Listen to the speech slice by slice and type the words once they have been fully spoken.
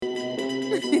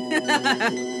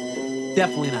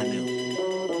Definitely not new.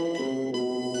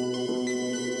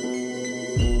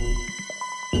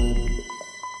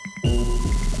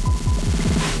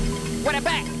 With it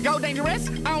back, go dangerous,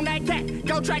 on that cat.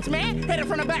 Go tracks, man, hit it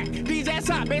from the back. These ass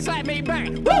up, bitch, let me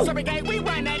bang. Woo! So brigade, we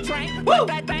run that train. Woo!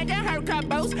 That bang, get her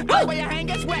combos. All the way you hang,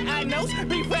 it's where I knows.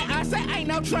 Be where I say ain't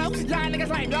no tropes. Y'all niggas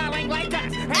lame, y'all ain't like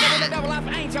that. Hang with the double off,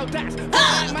 ain't your dash.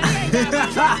 That money ain't got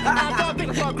my trust. I'm for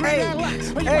people for green and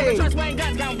lux. When you put the trust, when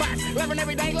guns gon' box. Living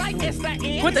every day like it's the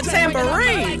end. With the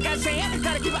tambourine. Like I said,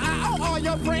 gotta keep an eye on all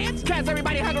your friends. Cause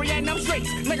everybody hungry and no streets.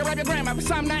 Nigga, rap your grandma for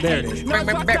some night. There it is. No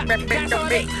fucked up, that's all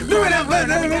it is.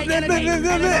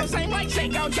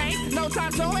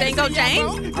 Dango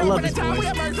Jane? I love his voice.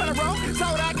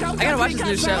 I gotta watch this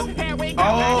new show.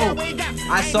 Oh,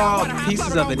 I saw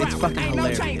pieces of it. It's fucking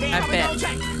hilarious. I bet.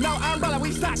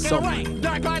 So funny.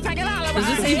 Does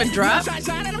this even drop?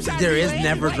 There is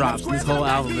never drops. This whole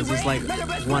album is just like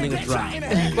wanting a drop.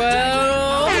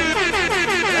 Well,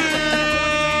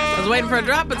 I was waiting for a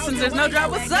drop, but since there's no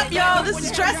drop, what's up, y'all? This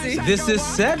is Tressie. This is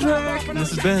Cedric.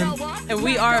 This is Ben. And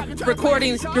we are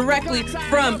recording directly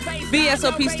from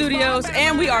BSOP Studios,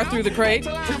 and we are Through the Crate.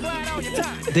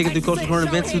 Digging through cultural current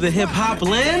events through the hip hop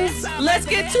lens. Let's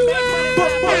get to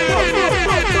it.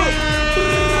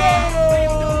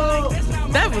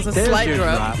 That was a There's slight your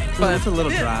drop. But it's a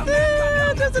little drop.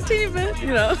 Just a teeny bit,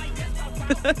 you know.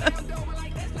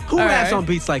 Who All raps right. on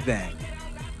beats like that?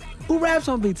 Who raps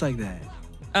on beats like that?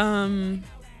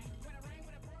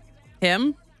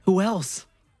 Him? Who else?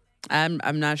 I'm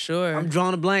not sure. I'm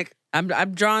drawing a blank. I'm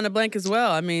drawing a blank as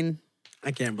well. I mean,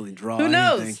 I can't really draw who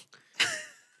knows?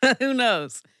 anything. Who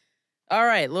knows? All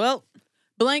right. Well,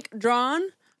 blank drawn,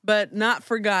 but not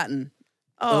forgotten.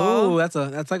 Oh,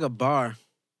 that's like a bar.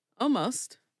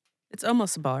 Almost. It's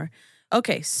almost a bar.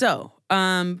 Okay, so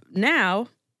now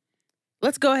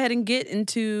let's go ahead and get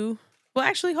into. Well,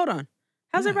 actually, hold on.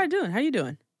 How's everybody doing? How you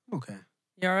doing? Okay.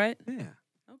 You all right? Yeah.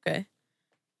 Okay.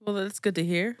 Well, that's good to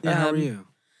hear. Yeah, how are you?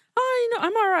 Oh, you know,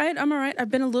 I'm all right. I'm all right. I've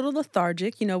been a little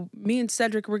lethargic. You know, me and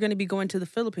Cedric, we're going to be going to the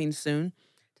Philippines soon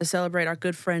to celebrate our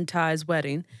good friend Ty's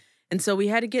wedding. And so we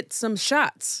had to get some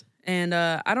shots. And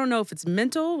I don't know if it's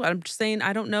mental. I'm just saying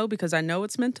I don't know because I know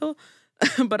it's mental.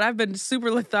 But I've been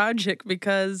super lethargic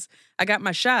because I got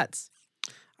my shots.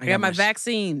 I got my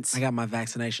vaccines. I got my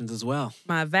vaccinations as well.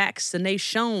 My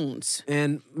vaccinations.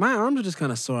 And my arms are just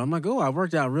kind of sore. I'm like, oh, I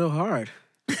worked out real hard.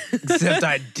 Except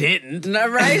I didn't. Not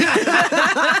right?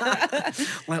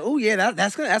 Like, oh yeah,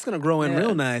 that's gonna grow in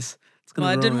real nice. It's gonna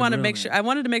Well, I grow didn't in want to real make nice. sure. I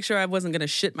wanted to make sure I wasn't going to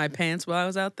shit my pants while I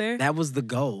was out there. That was the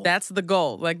goal. That's the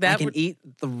goal. Like that I can eat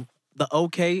the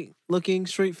okay looking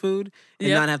street food and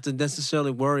Yep. not have to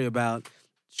necessarily worry about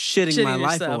shitting my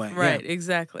life yourself. away. Right, Yeah.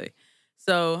 exactly.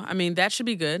 So, I mean, that should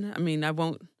be good. I mean, I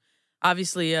won't,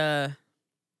 obviously, I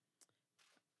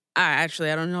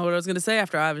don't know what I was going to say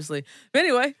after obviously. But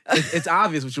anyway, It's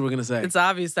obvious what you were gonna say. it's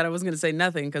obvious that I wasn't going to say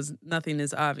nothing because nothing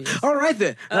is obvious. All right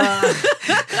then.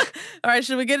 All right,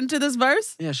 should we get into this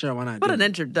verse? Yeah, sure. Why not? What Do an it.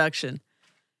 introduction.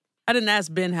 I didn't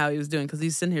ask Ben how he was doing because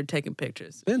he's sitting here taking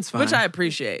pictures. Ben's fine. Which I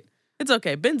appreciate. It's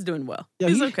okay. Ben's doing well. Yo,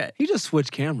 he's he, okay. He just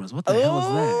switched cameras. What the hell is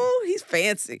that? Oh, he's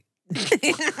fancy.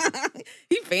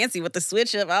 He fancy with the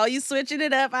switch up. Oh, you switching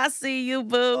it up. I see you,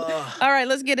 boo. All right,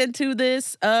 let's get into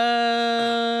this verse.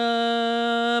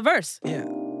 Yeah.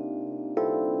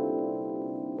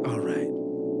 All right.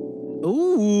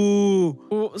 Ooh.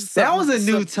 That was a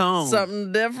new tone.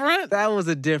 Something different. That was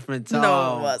a different tone.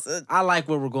 No, it wasn't. I like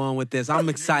where we're going with this. I'm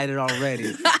excited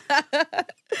already. What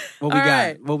we All got?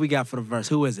 right. What we got for the verse?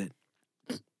 Who is it?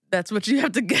 That's what you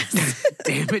have to guess.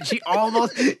 Damn it, she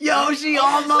almost said No,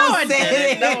 I it.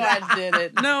 didn't. No, I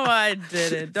didn't. No, I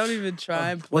didn't. Don't even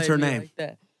try and play What's her me name? like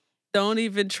that. Don't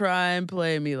even try and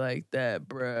play me like that,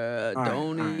 bruh. All right,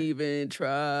 Don't all right. even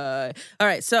try. All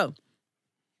right, so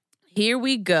here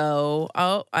we go.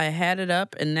 Oh, I had it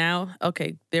up and now,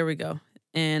 okay, there we go.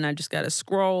 And I just got to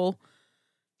scroll.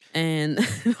 And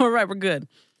all right, we're good.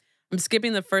 I'm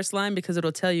skipping the first line because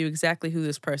it'll tell you exactly who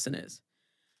this person is.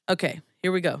 Okay,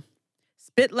 here we go.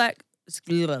 Spit like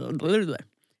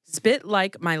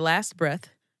my last breath,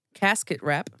 casket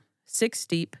wrap, 6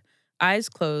 deep, eyes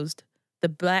closed, the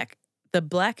black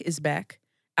is back,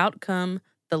 outcome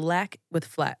the lack with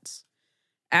flats.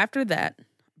 After that,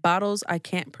 bottles I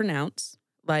can't pronounce,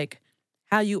 like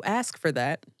how you ask for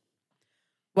that,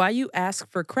 why you ask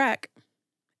for crack,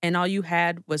 and all you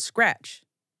had was scratch.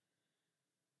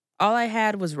 All I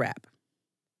had was rap,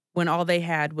 when all they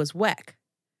had was whack.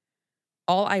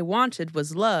 All I wanted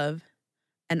was love,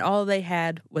 and all they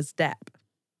had was dap.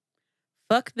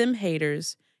 Fuck them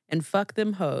haters and fuck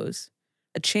them hoes.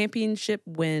 A championship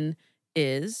win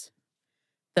is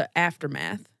The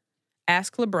Aftermath,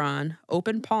 Ask LeBron,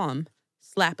 Open Palm,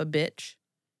 Slap a Bitch,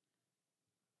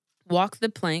 Walk the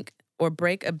Plank, or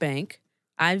Break a Bank.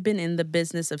 I've been in the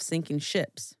business of sinking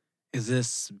ships. Is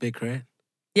this Big Crit?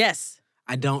 Yes.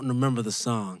 I don't remember the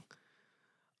song.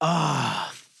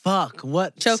 Ah, fuck.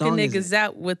 What Choking song is niggas it?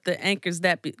 out with the anchors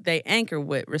that they anchor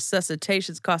with.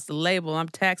 Resuscitations cost the label. I'm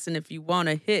taxing if you want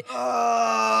to hit.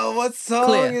 Oh, what song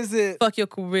Clear. is it? Fuck your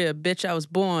career, bitch. I was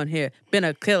born here. Been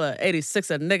a killer. 86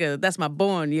 a nigga. That's my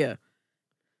born year.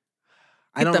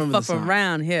 I don't Get the remember fuck the song.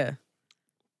 around here.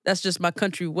 That's just my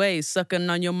country way. Sucking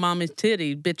on your mama's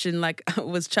titty. Bitching like I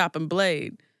was chopping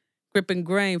blade. Gripping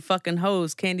grain. Fucking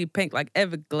hoes. Candy pink like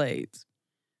Everglades.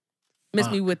 Miss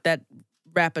me Fuck. with that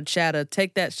rapper chatter.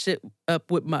 Take that shit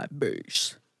up with my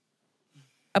bass.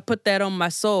 I put that on my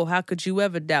soul. How could you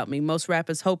ever doubt me? Most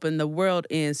rappers hoping the world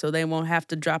ends so they won't have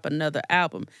to drop another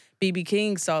album. B.B.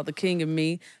 King saw the king in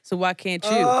me, so why can't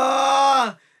you?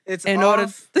 Ah, it's in off. order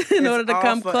It's to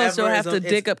come off close, you'll forever. have to It's-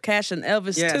 dig up Cash and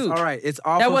Elvis Yes, too. all right. It's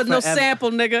off That of wasn't no Forever.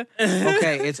 sample, nigga.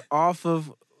 Okay, it's off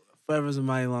of Forever's a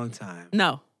Mighty Long Time.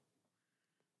 No,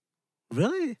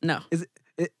 Really? no.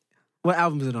 What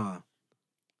album is it on?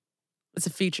 It's a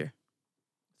feature.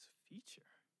 Feature.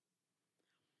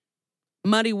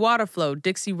 Muddy Water Flow,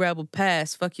 Dixie Rebel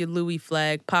Pass, fuck your Louis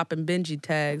flag, popping Benji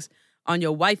tags on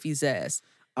your wifey's ass.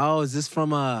 Oh, is this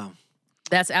from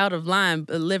That's out of line,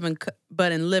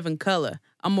 but in living color.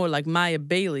 I'm more like Maya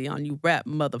Bailey on you rap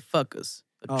motherfuckers.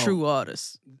 A Oh. true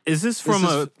artist. Is this from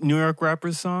is a New York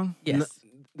rapper's song? Yes.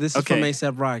 This is from Okay.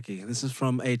 A$AP Rocky. This is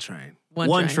from A-Train.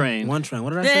 One Train. One Train.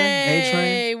 What did I say? A-Train?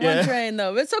 Hey, One Yeah. Train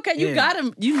though. It's okay. You Yeah. got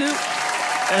him. You knew.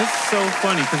 That's so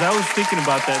funny because I was thinking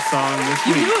about that song this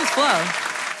You week. knew his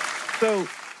flow.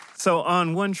 So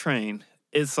on One Train,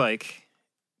 it's like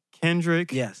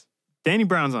Kendrick. Yes. Danny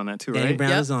Brown's on that too, Danny right? Brown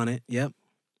Yep. is on it. Yep.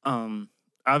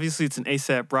 Obviously it's an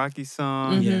A$AP Rocky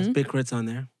song. Mhm. Yes. Big Crit's on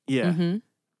there. Yeah.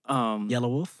 Mm-hmm. Yellow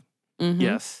Wolf. Mm-hmm.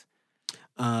 Yes.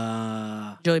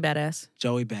 Joey Badass.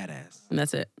 Joey Badass. And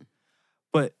that's it.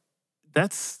 But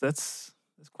that's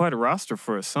quite a roster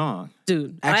for a song.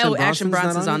 Dude, Action Action Bronson's not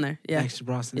Bronson's on on it? there. Yeah. Action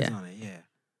Bronson is Yeah. on it.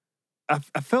 Yeah.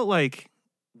 I felt like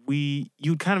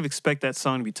you'd kind of expect that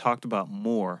song to be talked about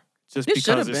more just It should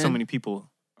because have there's so been. many people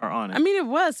are on it. I mean, it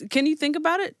was. Can you think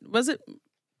about it? Was it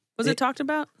It- talked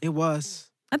about? It was.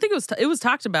 I think it was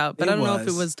talked about, but It I don't know if it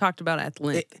was. was talked about at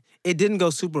length. It didn't go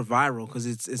super viral because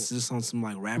it's just on some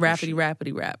like Rapidy,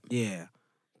 rapidy, rap. Yeah.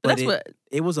 But that's what.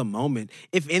 It was a moment.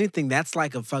 If anything, that's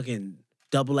like a fucking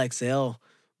double XL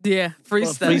Yeah,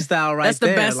 freestyle. freestyle right That's the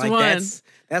there. best like one.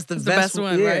 That's the It's best one.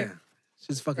 one, Yeah. right? It's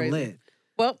just fucking Crazy. lit.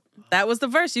 Well, that was the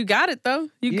verse. You got it though.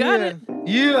 You got it.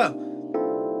 Yeah.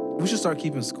 We should start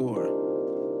keeping score.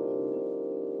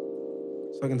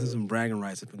 So I can do some bragging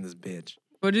rights up in this bitch.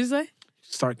 What'd you say?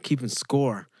 Start keeping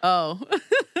score. Oh.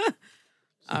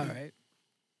 All right.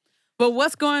 But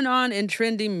what's going on in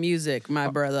trending music, my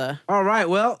brother? All right.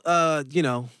 Well,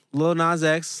 Lil Nas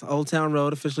X, Old Town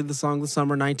Road, officially the song of the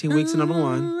summer, 19 weeks to number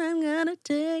one. I'm gonna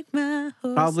take my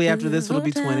horse Probably after to this it'll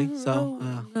be Old 20, Town so,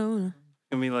 Road.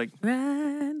 Gonna be like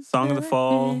Ride Song of the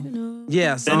Fall.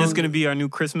 Yeah. Then it's song- gonna be our new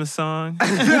Christmas song.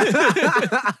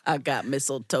 I got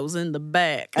mistletoes in the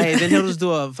back. Hey, then he'll just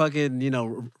do a fucking,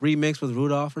 remix with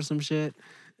Rudolph or some shit.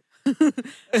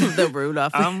 The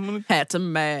Rudolph I'm gonna had to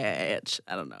match.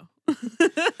 I don't know.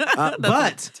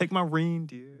 But take my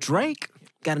reindeer. Drake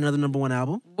got another number one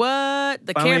album. What?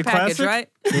 The Finally care a package, classic? right?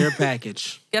 Care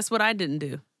package. Guess what I didn't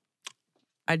do?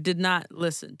 I did not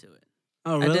listen to it.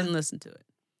 Oh, really? I didn't listen to it.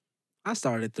 I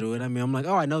started through it. I mean, I'm like,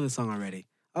 oh, I know this song already.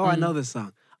 Oh, I Mm. know this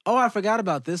song. Oh, I forgot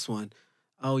about this one.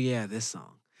 Oh, yeah, this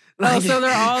song. Oh, so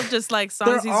they're all just like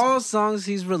songs. They're all songs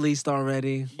he's released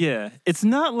already. Yeah, it's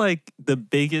not like the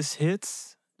biggest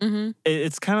hits. Mm-hmm.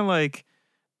 It's kind of like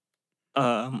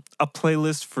a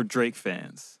playlist for Drake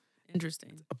fans.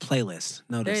 Interesting. A playlist.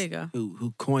 Notice. There you go.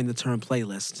 Who coined the term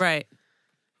playlist. Right.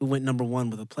 Who went number one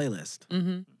with a playlist.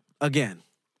 Mm-hmm. Again.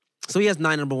 So he has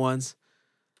 9 number ones.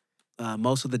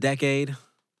 Most of the decade.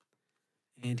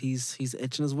 And he's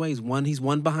itching his way. He's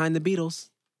one behind the Beatles.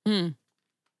 Hmm.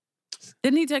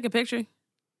 Didn't he take a picture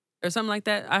or something like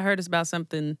that? I heard it's about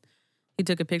something. He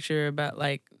took a picture about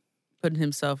like putting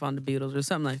himself on the Beatles or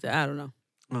something like that. I don't know.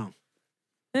 Oh.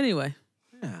 Anyway,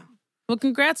 Yeah. well,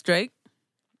 congrats, Drake.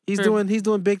 He's For-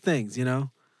 doing big things,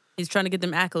 He's trying to get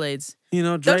them accolades.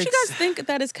 Drake's, Don't you guys think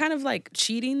that it's kind of like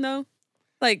cheating though?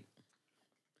 Like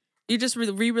you're just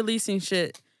re-releasing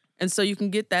shit, and so you can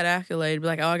get that accolade. Be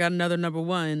like, oh, I got another number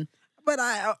one. But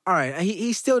all right,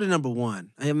 he's still the number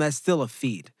one. I mean, that's still a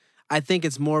feat. I think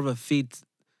it's more of a feat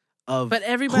of But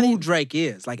everybody- who Drake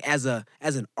is, like as an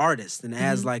artist and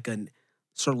as like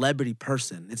celebrity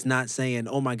person. It's not saying,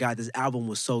 oh my God, this album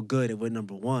was so good, it went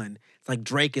number one. It's like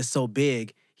Drake is so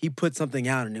big, he put something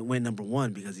out and it went number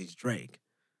one because he's Drake.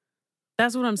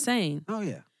 That's what I'm saying. Oh,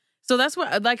 yeah. So that's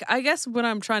what, like, I guess what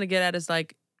I'm trying to get at is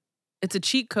like, it's a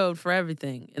cheat code for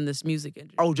everything in this music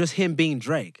industry. Oh, just him being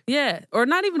Drake. Yeah. Or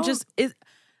not even just,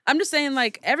 I'm just saying,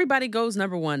 like, everybody goes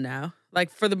number one now.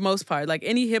 Like, for the most part. Like,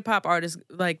 any hip hop artist,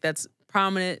 like, that's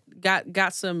prominent,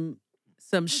 got some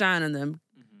shine on them,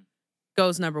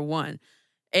 goes number one.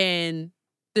 And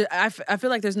I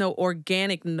feel like there's no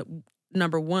organic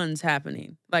number ones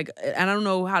happening. Like, I don't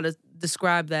know how to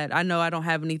describe that. I know I don't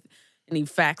have any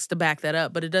facts to back that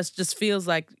up, but it just feels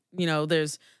like, you know,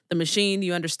 there's the machine,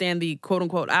 you understand the quote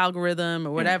unquote algorithm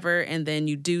or whatever, and then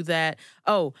you do that.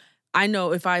 Oh, I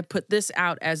know if I put this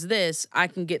out as this, I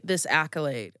can get this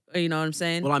accolade. You know what I'm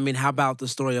saying? Well, I mean, how about the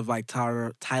story of like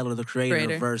Tyler the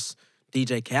Creator versus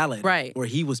DJ Khaled? Right. Where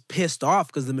he was pissed off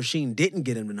because the machine didn't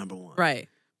get him to number one. Right.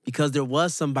 Because there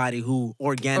was somebody who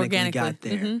organically got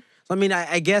there. Mm-hmm. So, I mean,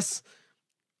 I guess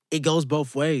it goes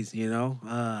both ways, you know?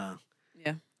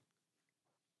 Yeah.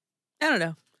 I don't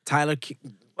know. Tyler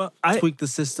tweaked the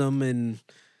system and...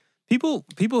 People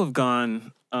have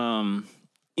gone,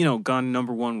 gone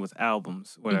number one with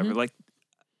albums, whatever. Mm-hmm. Like,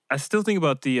 I still think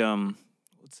about the,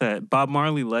 what's that, Bob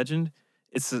Marley Legend.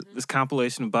 It's this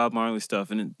compilation of Bob Marley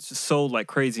stuff, and it's just sold like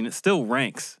crazy, and it still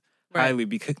ranks highly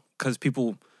because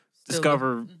people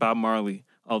discover Bob Marley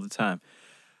all the time.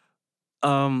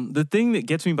 The thing that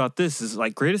gets me about this is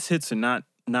like greatest hits are not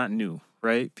new,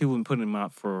 right? People have been putting them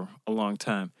out for a long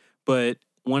time. But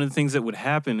one of the things that would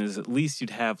happen is at least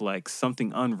you'd have like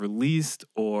something unreleased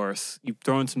or you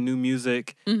throw in some new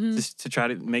music just to try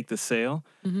to make the sale.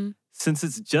 Mm-hmm. Since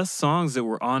it's just songs that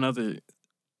were on other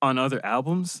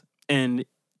albums and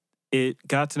it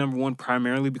got to number one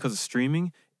primarily because of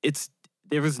streaming,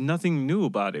 there was nothing new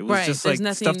about it. It was just like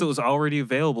stuff that was already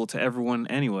available to everyone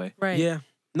anyway. Right. Yeah.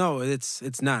 No,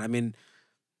 it's not. I mean,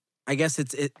 I guess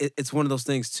it's one of those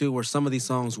things too where some of these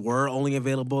songs were only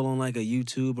available on like a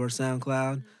YouTube or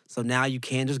SoundCloud. So now you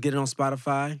can just get it on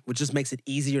Spotify, which just makes it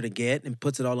easier to get and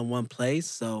puts it all in one place.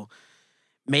 So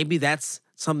maybe that's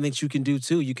something that you can do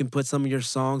too. You can put some of your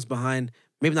songs behind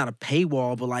maybe not a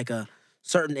paywall, but like a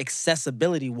certain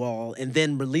accessibility wall and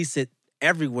then release it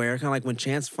everywhere. Kind of like when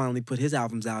Chance finally put his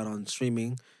albums out on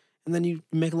streaming, and then you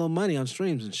make a little money on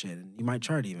streams and shit, and you might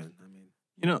chart even. I mean,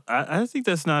 you know, I think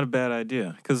that's not a bad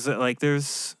idea because like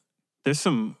there's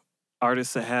some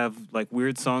artists that have like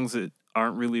weird songs that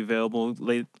aren't really available,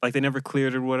 like they never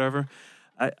cleared or whatever.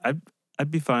 I'd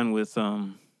be fine with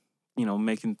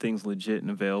making things legit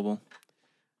and available.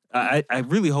 I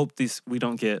really hope we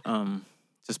don't get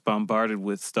just bombarded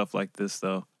with stuff like this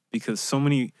though, because so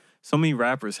many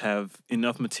rappers have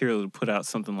enough material to put out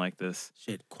something like this.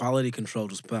 Shit, Quality Control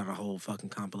just put out a whole fucking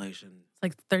compilation. It's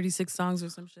like 36 songs or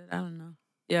some shit. I don't know.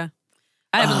 Yeah.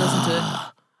 I haven't listened to it.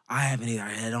 I haven't either.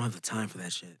 I don't have the time for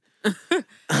that shit.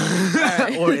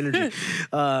 Right. Or energy.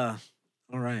 All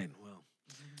right. Well.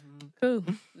 Cool.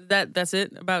 That's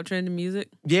it about trending music?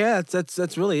 Yeah,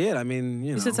 that's really it. I mean,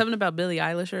 you know. You said something about Billie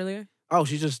Eilish earlier? Oh,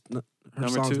 she just... Her Number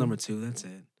song's two. number 2. That's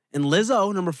it. And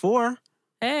Lizzo, number 4.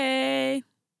 Hey.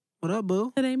 What up,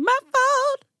 boo? It ain't my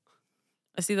fault.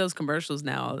 I see those commercials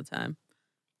now all the time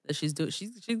that she's doing.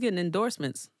 She's getting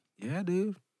endorsements. Yeah,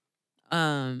 dude.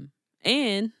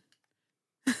 And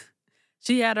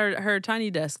she had her Tiny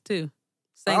Desk too.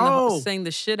 Sang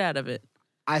the shit out of it.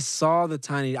 I saw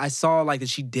like that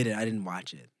she did it. I didn't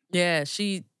watch it. Yeah,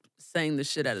 she sang the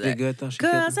shit out of Did that. good though? She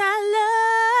killed 'Cause it?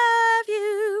 I love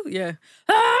you. Yeah.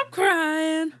 I'm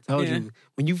crying. Told Yeah. you.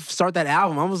 When you start that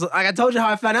album, I was like, I told you how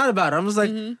I found out about it. I was like,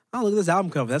 Mhm. oh, look at this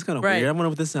album cover. That's kind of Right. weird. I wonder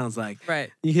what this sounds like. Right.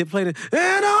 You hit play it,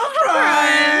 and I'm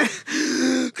crying.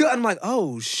 I'm like,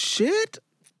 oh, shit.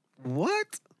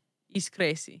 What? He's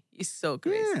crazy. He's so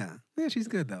crazy. Yeah, she's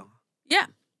good though. Yeah.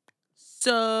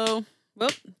 So, well,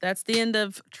 that's the end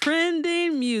of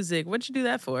trending music. What'd you do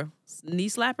that for? Knee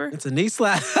slapper? It's a knee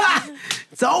slap.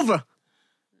 It's over.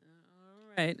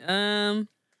 All right.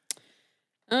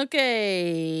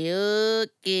 Okay.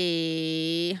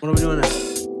 What are we doing now?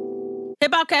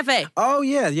 Hip Hop Cafe. Oh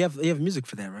yeah, you have music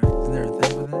for that, right? Isn't there a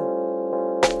thing for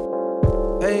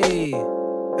that?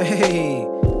 Hey.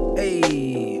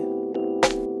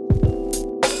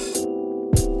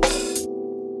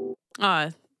 Oh,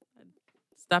 I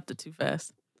stopped it too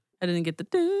fast. I didn't get the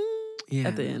ding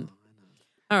at the end.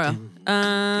 All right.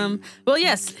 Well,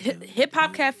 yes, Hip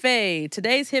Hop Cafe.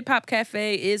 Today's Hip Hop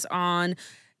Cafe is on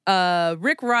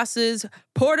Rick Ross's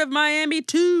Port of Miami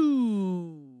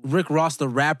 2. Rick Ross, the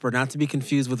rapper, not to be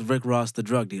confused with Rick Ross, the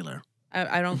drug dealer.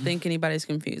 I don't think anybody's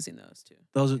confusing those two.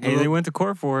 Those are Hey, they went to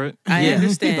court for it. I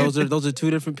understand. Those are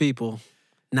two different people,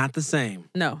 not the same.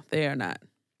 No, they are not.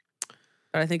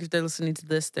 But I think if they're listening to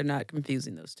this, they're not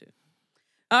confusing those two.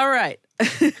 All right.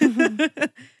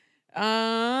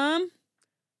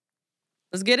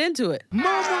 Let's get into it.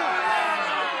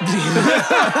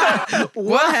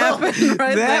 What happened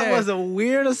right that there? was a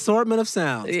weird assortment of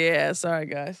sounds. Yeah, sorry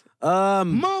guys.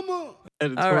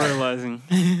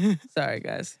 Editorializing. Sorry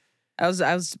guys. I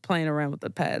was playing around with the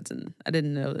pads and I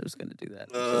didn't know that it was going to do that.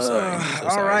 I'm so sorry. I'm so all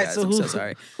sorry, right, guys. so I'm so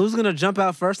sorry. who's gonna jump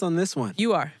out first on this one?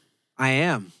 You are. I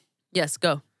am. Yes,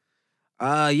 go.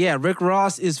 Yeah, Rick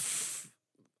Ross is.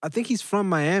 I think he's from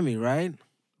Miami, right?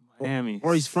 Miami.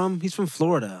 Or he's from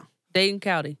Florida. Dade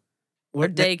County. Or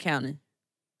Dade County.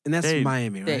 And that's Dade.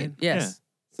 Miami, right? Dade. Yes.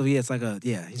 So yeah, it's like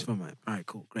he's from Miami. All right,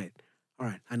 cool, great. All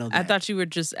right, I know that. I thought you were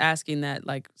just asking that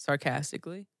like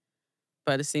sarcastically,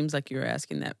 but it seems like you were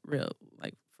asking that for real.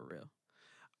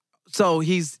 So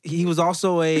he was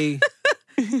also a.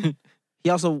 He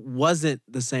also wasn't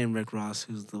the same Rick Ross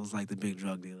who was like the big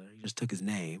drug dealer. He just took his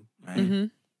name, right? Mm-hmm.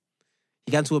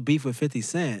 He got into a beef with 50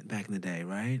 Cent back in the day,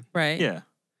 right? Right. Yeah.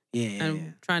 Yeah.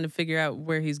 I'm trying to figure out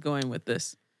where he's going with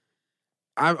this.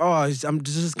 I'm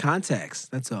just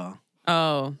context. That's all.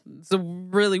 Oh, it's a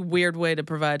really weird way to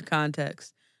provide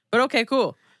context. But okay,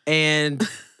 cool. And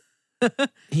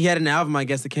he had an album, I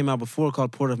guess, that came out before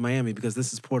called Port of Miami because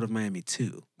this is Port of Miami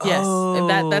 2. Yes,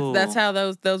 Oh. that's how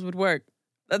those would work.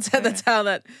 That's how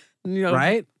that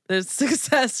Right? There's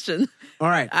succession. All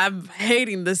right. I'm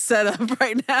hating this setup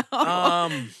right now.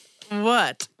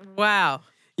 What? Wow.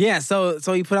 Yeah, so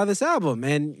he put out this album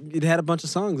and it had a bunch of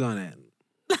songs on it.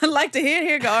 I'd like to hear it.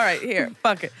 Here, go. All right, here.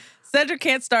 Fuck it. Cedric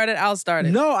can't start it. I'll start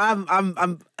it. No,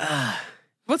 I'm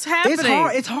What's happening?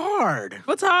 it's hard.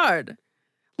 What's hard?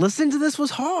 Listening to this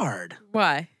was hard.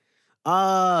 Why?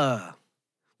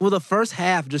 Well, the first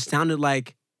half just sounded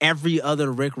like every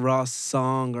other Rick Ross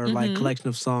song or like collection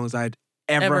of songs I'd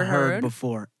ever heard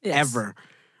before. Yes. Ever.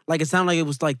 Like it sounded like it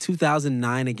was like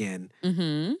 2009 again.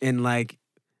 Mm-hmm. And like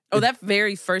That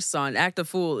very first song, "Act a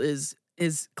Fool," is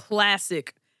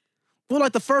classic. well,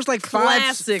 like the first like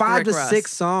Classic five Rick to Ross.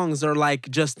 6 songs are like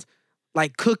just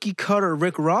like cookie cutter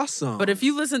Rick Ross songs. But if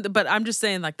you listen, but I'm just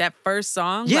saying, like that first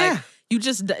song, Yeah. like, you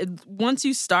just once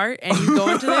you start and you go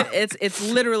into it, it's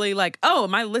literally like, oh,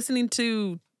 am I listening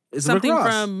to it's something Rick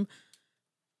Ross. from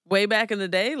way back in the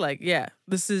day? Like, yeah,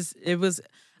 This is his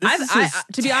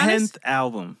to be honest, 10th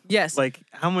album. yes, Like,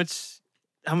 how much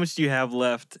do you have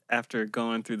left after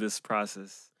going through this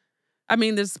process? I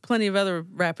mean, there's plenty of other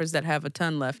rappers that have a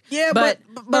ton left. Yeah, but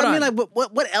but I mean, hold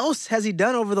like, what else has he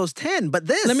done over those 10? But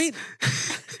this.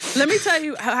 Let me tell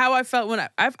you how I felt when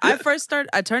I first started.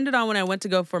 I turned it on when I went to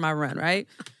go for my run, right?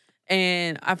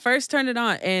 And I first turned it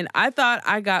on, and I thought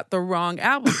I got the wrong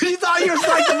album. You thought you were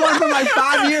like the one from like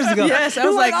 5 years ago. Yes, I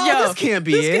You're was like, oh, yo, this can't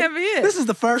be this it. can't be it. This is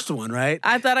the first one, right?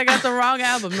 I thought I got the wrong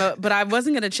album, but I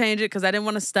wasn't gonna change it because I didn't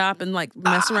want to stop and like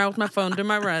mess around with my phone during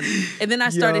my run. And then I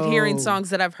started hearing songs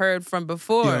that I've heard from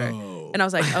before, and I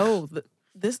was like, oh,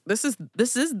 this is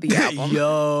the album.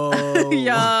 Yo.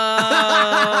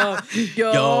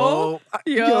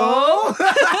 Yo.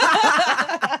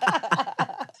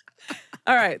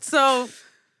 All right, so.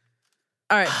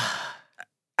 All right.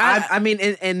 I mean,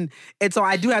 and so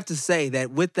I do have to say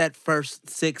that with that first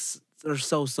 6 or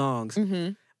so songs,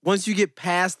 once you get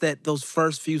past those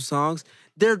first few songs,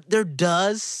 there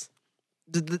does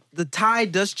the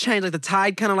tide does change. Like the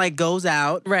tide kind of like goes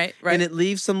out, Right. and it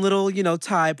leaves some little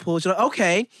tide pools. You're like,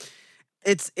 okay,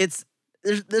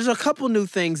 there's a couple new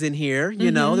things in here.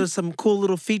 You know, there's some cool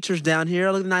little features down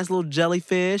here. Look, a nice little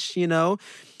jellyfish. You know,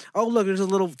 oh look, there's a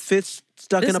little fish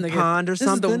stuck in a pond or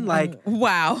something.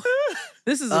 Wow.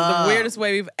 This is the weirdest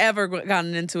way we've ever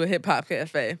gotten into a hip hop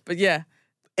cafe. But yeah.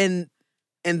 And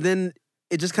then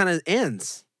it just kind of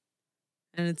ends.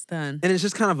 And it's done. And it's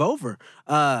just kind of over.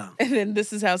 And then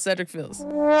this is how Cedric feels. So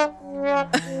like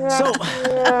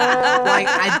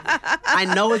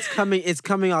I know it's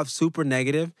coming off super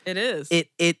negative. It is.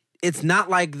 It's not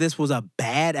like this was a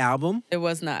bad album. It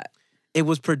was not. It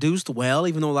was produced well,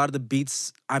 even though a lot of the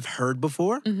beats I've heard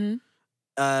before. Mm-hmm.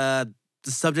 The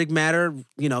subject matter,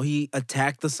 he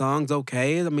attacked the songs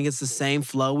okay. I mean, it's the same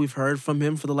flow we've heard from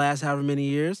him for the last however many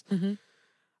years. Mm-hmm.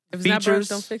 If it's not broke,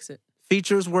 don't fix it.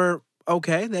 Features were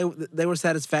okay. They were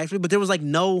satisfactory, but there was like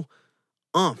no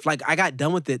oomph. Like I got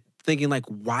done with it thinking like,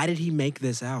 why did he make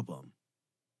this album?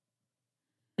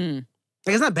 Like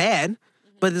it's not bad,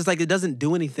 but it's like it doesn't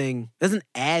do anything. It doesn't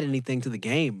add anything to the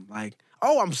game. Like,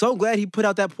 oh, I'm so glad he put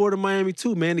out that Port of Miami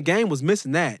 2, man. The game was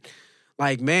missing that.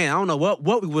 Like, man, I don't know what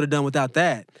we would have done without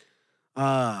that.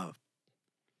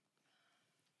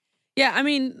 Yeah, I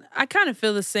mean, I kind of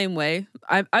feel the same way.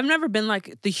 I've never been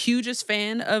like the hugest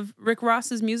fan of Rick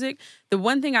Ross's music. The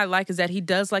one thing I like is that he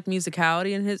does like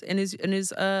musicality in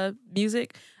his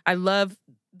music. I love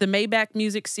the Maybach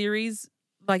music series.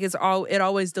 Like it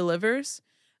always delivers.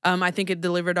 I think it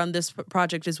delivered on this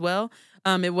project as well.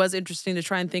 It was interesting to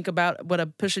try and think about what a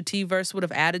Pusha T verse would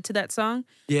have added to that song.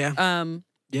 Yeah.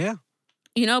 Yeah.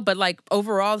 You know, but like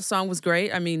overall the song was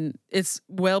great. I mean, it's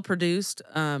well produced.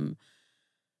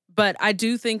 But I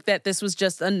do think that this was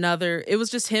just it was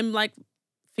just him like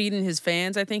feeding his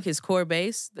fans, I think, his core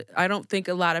base. I don't think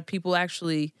a lot of people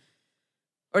actually,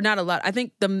 or not a lot, I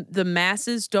think the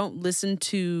masses don't listen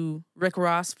to Rick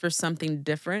Ross for something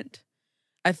different.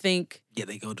 I think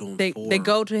they go to him they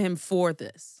go to him for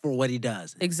this. For what he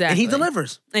does. Exactly. And he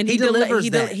delivers. And he delivers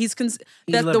that.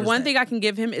 The one thing I can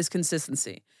give him is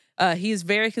consistency. He is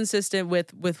very consistent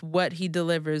with what he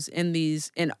delivers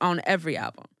on every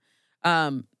album.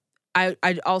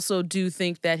 I also do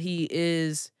think that he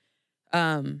is,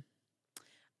 as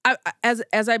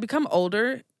I become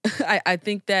older, I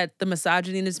think that the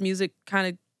misogyny in his music kind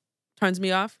of turns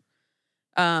me off.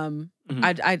 I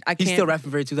can't. He's still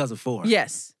rapping very 2004.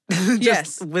 Yes. With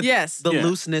the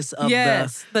looseness of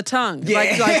the tongue.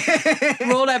 Yeah. Like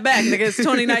roll that back, nigga. It's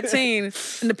 2019, and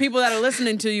the people that are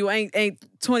listening to you ain't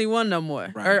 21 no more.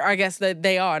 Right. Or I guess that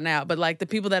they are now. But like the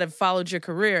people that have followed your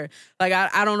career, like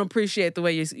I don't appreciate the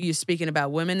way you're speaking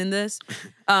about women in this.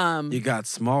 You got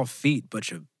small feet, but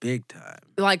you're big time.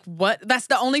 Like what? That's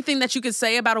the only thing that you could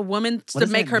say about a woman to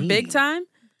make her big time.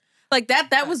 Like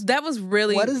that was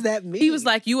really. What does that mean? He was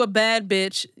like, "You a bad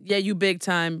bitch. Yeah, you big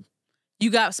time. You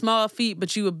got small feet,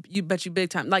 but you big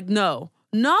time." Like, no.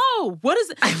 What is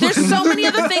it? There's so many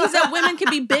other things that women can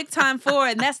be big time for,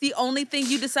 and that's the only thing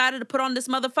you decided to put on this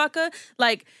motherfucker.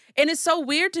 Like, and it's so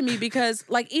weird to me because,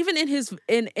 like, even in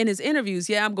his interviews,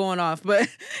 yeah, I'm going off, but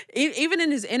even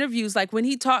in his interviews, like when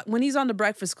he's on the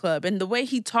Breakfast Club and the way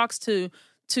he talks to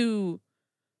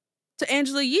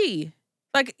Angela Yee.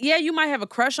 Like, yeah, you might have a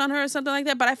crush on her or something like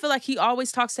that, but I feel like he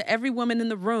always talks to every woman in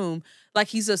the room like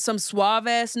he's some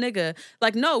suave-ass nigga.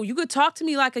 Like, no, you could talk to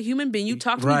me like a human being. You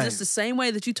talk to me just the same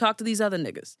way that you talk to these other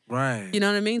niggas. Right. You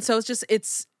know what I mean? So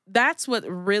that's what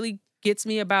really gets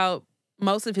me about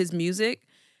most of his music.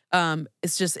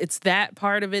 It's that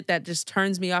part of it that just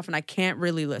turns me off and I can't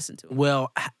really listen to it.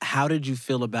 Well, how did you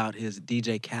feel about his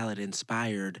DJ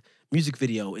Khaled-inspired, music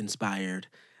video-inspired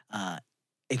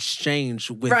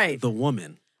exchange with the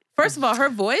woman? First of all, her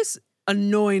voice,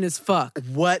 annoying as fuck.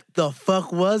 What the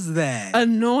fuck was that?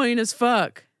 Annoying as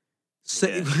fuck. So,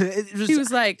 he was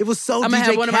like, it was so I'm gonna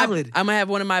DJ Khaled. I'm gonna have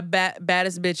one of my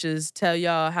baddest bitches tell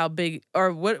y'all how big,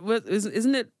 or what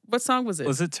isn't it? What song was it?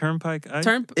 Was it Turnpike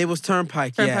Ike? It was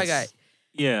Turnpike, Ike.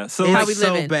 Yeah. So it's how we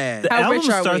so living? bad. The How album rich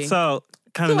are starts we? out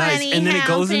kind of nice, and then it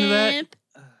goes into that.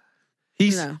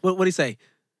 He's You know. what he say?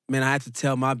 Man, I had to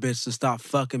tell my bitch to stop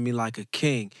fucking me like a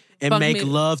king and Fuck make me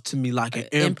love to me like an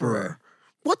emperor.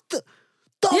 What the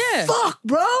Yeah. fuck,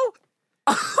 bro?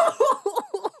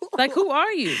 Like, who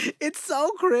are you? It's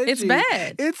so cringy. It's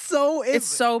bad. It's so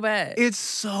bad. It's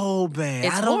so bad.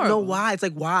 It's I don't know horrible. why. It's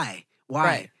like why?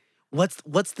 Right. What's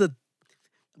the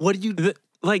what do you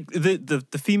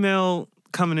The female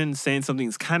coming in and saying something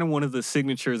is kind of one of the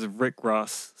signatures of Rick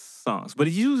Ross songs, but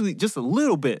it's usually just a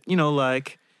little bit,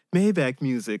 like Maybach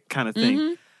music kind of thing.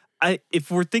 Mm-hmm. If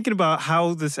we're thinking about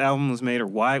how this album was made or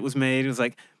why it was made, it was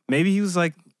like maybe he was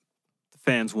like, the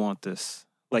fans want this,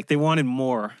 like they wanted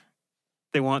more.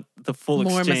 They want the full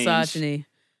more exchange. misogyny.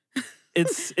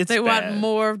 It's They bad. want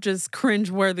more of just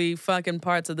cringeworthy fucking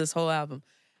parts of this whole album.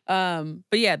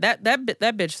 But yeah, that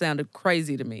bitch sounded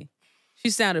crazy to me. She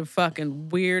sounded fucking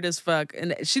weird as fuck,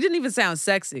 and she didn't even sound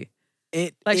sexy.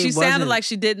 She sounded like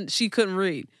she couldn't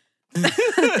read.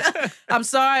 I'm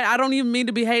sorry, I don't even mean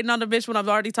to be hating on the bitch when I've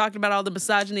already talked about all the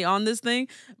misogyny on this thing,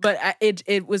 but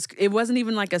it wasn't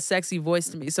even like a sexy voice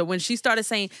to me. So when she started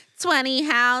saying 20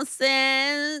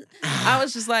 houses, I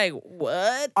was just like,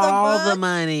 what? all the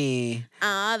money.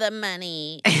 All the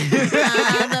money, all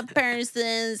the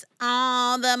persons,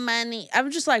 all the money. I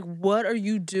was just like, what are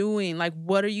you doing? Like,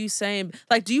 what are you saying?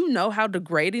 Like, do you know how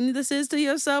degrading this is to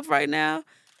yourself right now?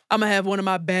 I'm gonna have one of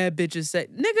my bad bitches say,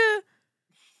 nigga,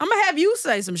 I'm gonna have you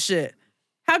say some shit.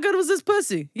 How good was this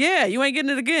pussy? Yeah, you ain't getting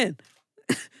it again.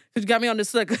 You got me on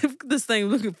this this thing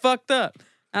looking fucked up.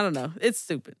 I don't know. It's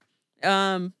stupid.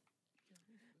 But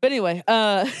anyway,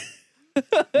 So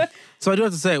I do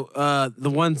have to say,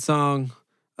 the one song,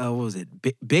 what was it?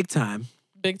 Big Time.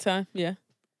 big time, yeah.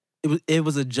 It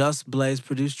was a Just Blaze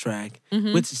produced track,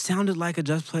 Mhm. which sounded like a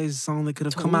Just Blaze song that could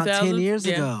have come out 10 years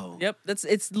Yeah. ago. Yep,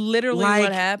 it's literally Like-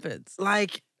 what happens.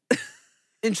 Like,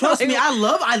 And trust me, I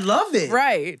love it.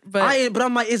 Right. But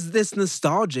I'm like, is this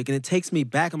nostalgic? And it takes me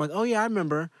back. I'm like, oh yeah, I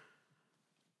remember.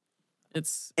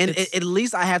 At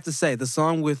least I have to say, the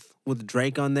song with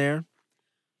Drake on there,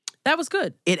 that was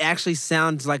good. it actually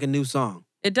sounds like a new song.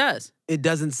 It does. It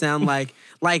doesn't sound like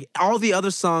all the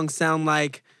other songs sound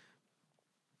like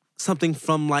something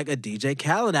from like a DJ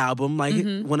Khaled album, like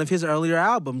one of his earlier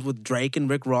albums with Drake and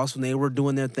Rick Ross when they were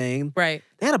doing their thing. Right.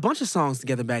 They had a bunch of songs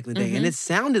together back in the day, and it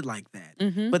sounded like that.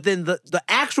 But then the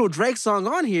actual Drake song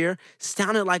on here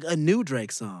sounded like a new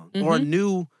Drake song or a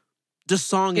new just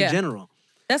song in general.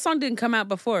 That song didn't come out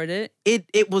before, did it?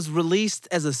 It was released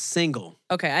as a single.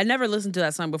 Okay, I never listened to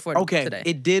that song before today.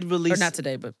 It did release... Or not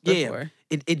today, but before.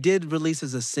 Yeah, it did release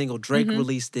as a single. Drake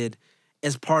released it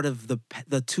as part of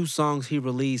the 2 songs he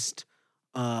released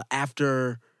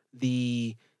after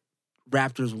the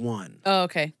Raptors won. Oh,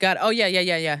 okay. Got it. Oh,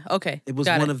 yeah. Okay. It was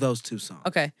one of those 2 songs.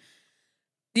 Okay.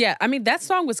 Yeah, I mean, that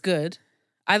song was good.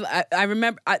 I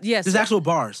remember, yes. There's actual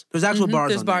bars. There's actual bars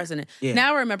There's on bars there. in it. Yeah.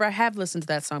 Now I remember I have listened to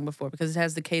that song before because it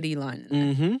has the KD line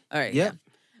in there. All right, Yep.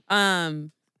 yeah.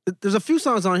 There's a few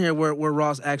songs on here where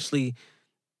Ross actually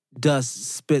does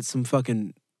spit some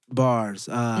fucking bars.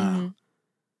 I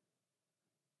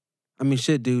mean,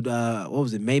 shit, dude. What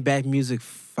was it? Maybach Music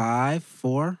 5,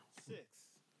 4?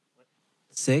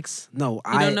 6? No,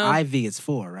 IV is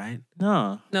 4, right?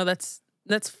 No. No, that's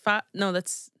 5. No,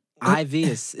 that's... IV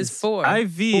is 4.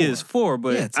 IV is 4,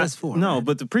 but yeah, it says 4. No, right?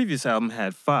 but the previous album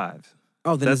had 5.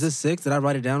 Oh, then is this 6? Did I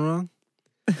write it down wrong?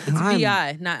 It's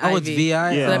VI, not IV. Oh, it's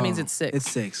VI? Yeah. So that means it's 6. It's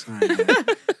 6. All right.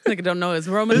 Nigga don't know his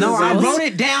Roman No, I numerals. wrote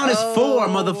it down as 4,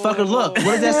 motherfucker. Look, what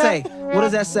does that say? What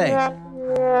does that say?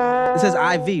 It says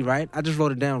IV, right? I just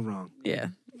wrote it down wrong. Yeah.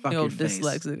 Fuck You your old face.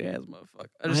 dyslexic ass motherfucker.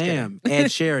 I'm I just kidding. am.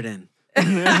 Ed Sheridan.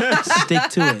 Stick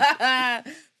to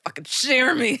it. Fucking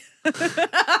share me.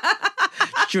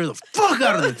 Cheer the fuck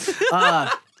out of it.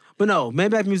 But no,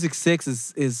 Maybach Music 6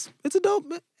 is it's a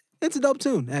dope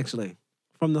tune, actually,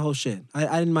 from the whole shit.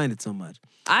 I didn't mind it so much.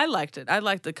 I liked it. I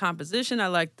liked the composition. I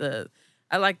liked the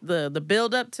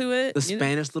build up to it. The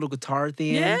Spanish little guitar at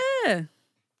the end. Yeah.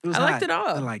 It was I liked hot. it all.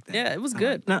 I liked that. Yeah, it was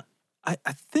good. Now, I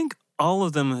think all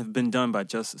of them have been done by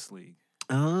Justice League.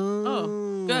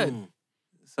 Oh, good.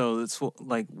 So it's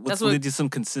like what's what- lead to some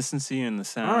consistency in the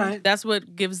sound. All right. That's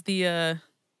what gives the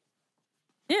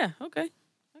yeah, okay.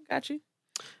 I got you.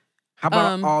 How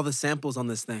about all the samples on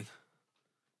this thing?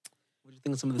 What do you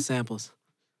think of some of the samples?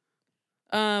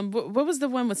 What was the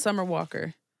one with Summer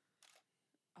Walker?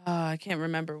 I can't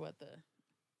remember what the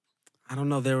I don't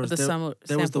know. There was the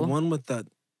there was the sample. one with the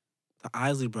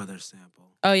Isley Brothers sample.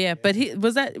 Oh yeah, but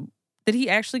did he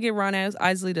actually get Ron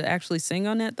Isley to actually sing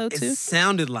on that though too? It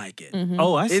sounded like it. Mhm.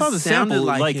 Oh, I It saw the sounded sample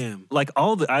like like him. like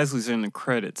all the Isleys are in the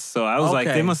credits. So I was like,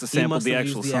 they must have He sampled must the have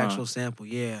actual used song. the actual sample,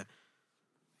 yeah.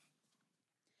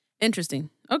 Interesting.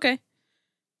 Okay.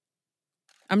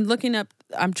 I'm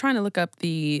trying to look up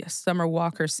the Summer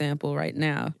Walker sample right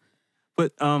now.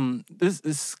 But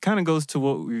this kind of goes to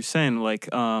what we were saying, like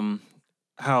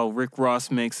how Rick Ross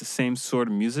makes the same sort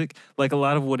of music. Like a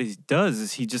lot of what he does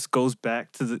is he just goes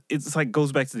back to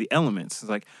the elements. It's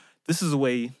like this is the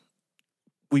way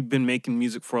we've been making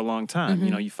music for a long time. Mhm. You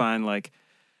know, you find like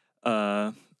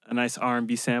a nice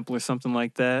R&B sample or something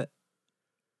like that,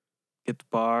 get the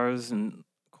bars and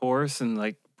chorus, and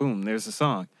like boom, there's a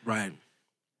song. Right.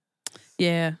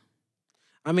 Yeah.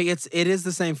 I mean, it is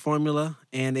the same formula,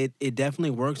 and it definitely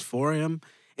works for him,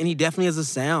 and he definitely has a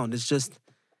sound. It's just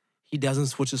he doesn't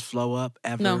switch his flow up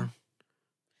ever. No.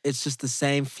 It's just the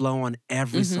same flow on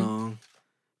every Mhm. song.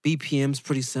 BPM's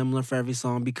pretty similar for every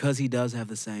song because he does have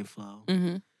the same flow.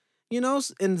 Mm-hmm. You know,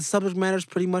 and the subject matter's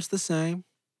pretty much the same.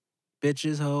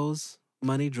 Bitches, hoes,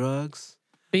 money, drugs.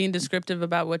 Being descriptive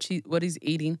about what he's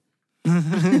eating.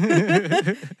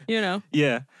 You know.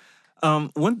 Yeah.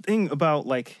 One thing about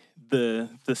like the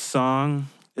song,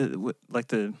 like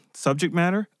the subject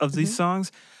matter of these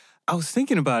songs, I was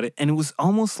thinking about it, and it was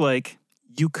almost like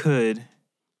you could,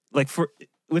 like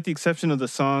with the exception of the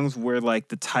songs where like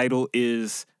the title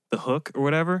is the hook or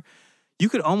whatever, you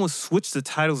could almost switch the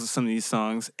titles of some of these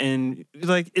songs, and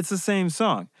like it's the same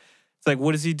song. It's like,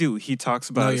 what does he do? He talks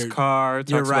about his car,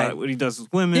 talks right. about what he does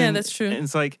with women. Yeah, that's true. And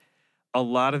it's like a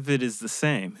lot of it is the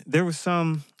same. There was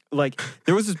some like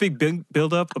there was this big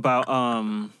build up about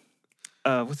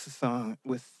what's the song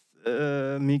with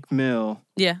Meek Mill?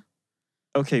 Yeah.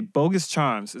 Okay, Bogus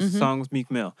Charms is Mhm. a song with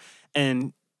Meek Mill.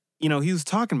 And you know, he was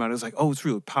talking about it. It was like, oh, it's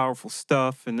really powerful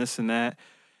stuff and this and that.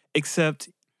 Except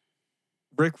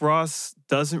Rick Ross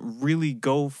doesn't really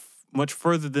go much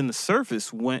further than the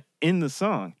surface went in the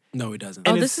song. No, he doesn't.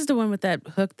 Oh, And this is the one with that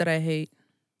hook that I hate.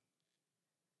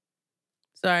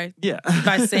 Sorry. Yeah.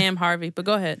 By Sam Harvey, but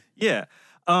go ahead. Yeah.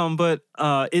 But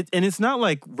it's not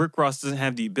like Rick Ross doesn't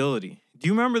have the ability. Do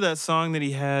you remember that song that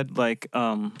he had like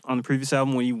on the previous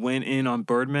album when he went in on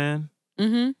Birdman?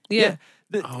 Mm-hmm. Yeah.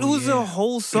 It was a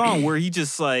whole song where he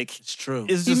just like It's true.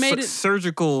 is He just made like, it-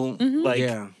 surgical like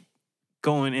yeah.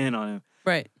 going in on him.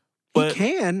 Right. But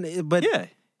He can, but yeah.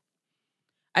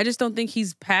 I just don't think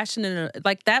he's passionate.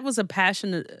 Like, that was a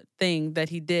passionate thing that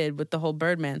he did with the whole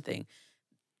Birdman thing.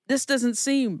 This doesn't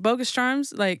seem Bogus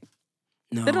Charms. Like,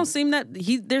 no. they don't seem that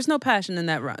there's no passion in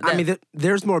that run. I mean,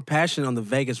 there's more passion on the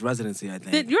Vegas residency, I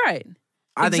think. you're right.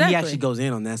 I think he exactly. actually goes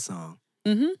in on that song.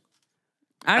 Mm-hmm.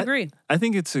 I agree. I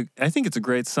think it's a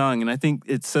great song, and I think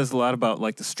it says a lot about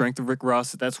like the strength of Rick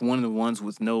Ross. That's one of the ones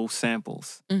with no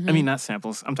samples. I mean, not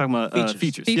samples. I'm talking about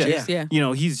features. Features, yeah. You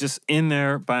know, he's just in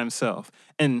there by himself.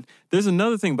 And there's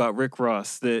another thing about Rick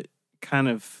Ross that kind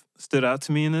of stood out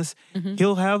to me in this. Mm-hmm.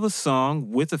 He'll have a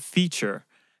song with a feature,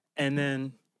 and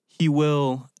then he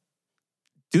will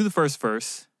do the first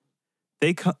verse.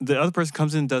 The other person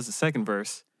comes in and does the second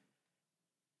verse.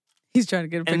 He's trying to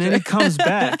get a picture. And then he comes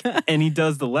back and he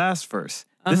does the last verse.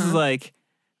 This is like,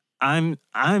 I'm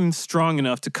strong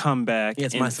enough to come back Yeah,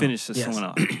 it's my and song. finish this Yes. one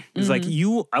off. It's like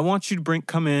I want you to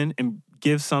come in and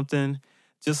give something,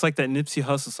 just like that Nipsey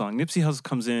Hussle song. Nipsey Hussle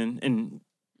comes in and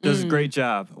does a great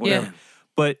job, whatever. Yeah.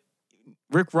 But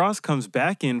Rick Ross comes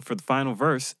back in for the final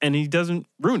verse and he doesn't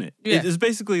ruin it. Yeah. It's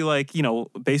basically like, you know,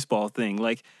 a baseball thing.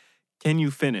 Like, can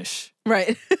you finish?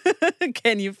 Right.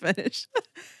 Can you finish?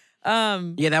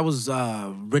 Yeah, that was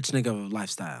Rich Nigga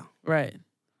Lifestyle. Right.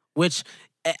 Which,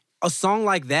 a song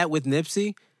like that with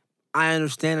Nipsey, I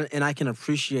understand and I can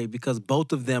appreciate because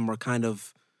both of them are kind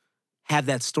of, have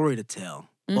that story to tell.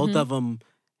 Both of them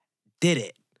did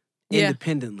it Yeah.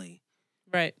 independently.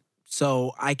 Right.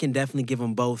 So I can definitely give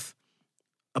them both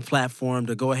a platform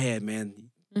to go ahead, man.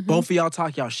 Both of y'all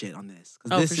talk y'all shit on this.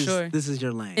 'Cause Oh, this for is, sure. This is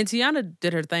your lane. And Tiana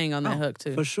did her thing on that hook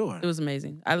too. For sure. It was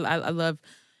amazing. I love,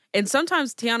 and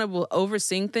sometimes Tiana will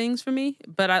oversing things for me,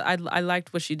 but I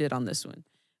liked what she did on this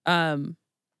one.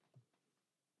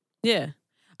 Yeah,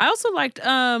 I also liked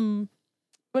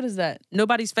what is that?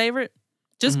 Nobody's Favorite,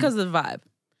 just because of the vibe.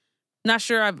 Not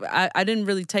sure. I didn't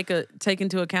really take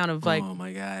into account of like oh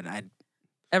my God.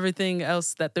 everything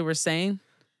else that they were saying.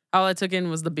 All I took in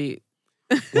was the beat.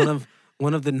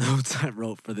 One of the notes I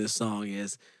wrote for this song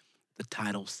is the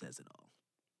title says it all.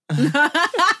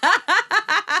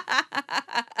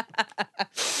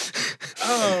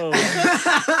 Oh.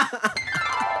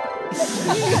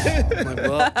 I'm like,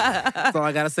 well, that's all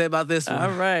I gotta say about this one.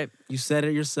 All right, You said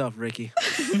it yourself, Ricky.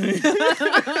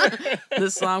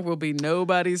 this song will be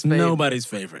nobody's favorite. Nobody's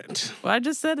favorite. Well, I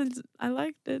just said it. I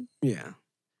liked it. Yeah.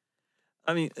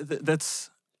 I mean, that's...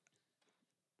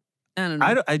 I don't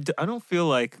know. I don't feel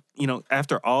like, you know,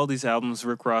 after all these albums,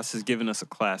 Rick Ross has given us a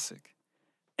classic.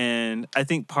 And I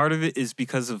think part of it is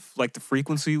because of like the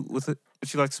frequency with it,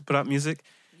 which he likes to put out music.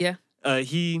 Yeah.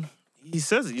 He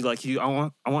says it. I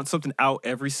want something out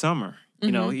every summer.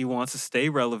 You know, he wants to stay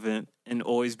relevant and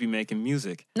always be making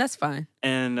music. That's fine.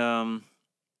 And I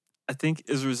think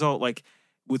as a result, like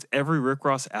with every Rick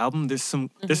Ross album, there's some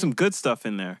good stuff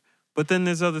in there. But then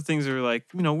there's other things that are like,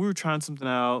 you know, we were trying something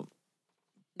out.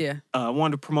 Yeah.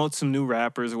 Wanted to promote some new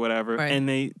rappers or whatever, Right. and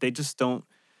they just don't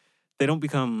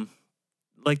become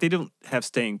like they don't have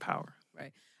staying power.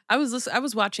 Right. I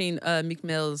was watching Meek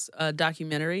Mill's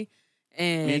documentary,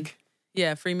 and Meek?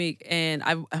 yeah, Free Meek, and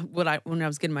when I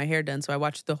was getting my hair done, so I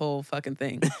watched the whole fucking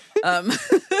thing,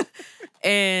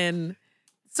 and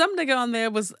some nigga on there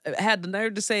had the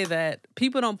nerve to say that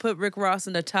people don't put Rick Ross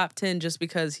in the top 10 just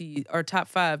because or top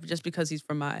 5 just because he's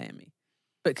from Miami,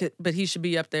 but he should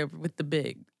be up there with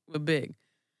Big.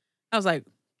 I was like,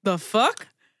 the fuck?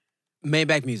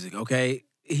 Maybach Music, okay?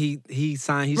 He's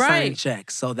signing Right.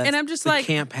 checks. So that's And I'm just the like-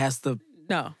 camp has to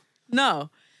No.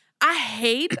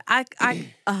 I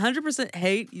 100%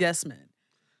 hate Yes Men.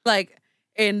 Like,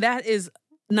 and that is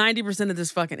 90% of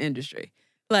this fucking industry.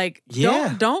 Like,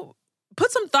 Yeah. don't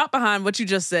put some thought behind what you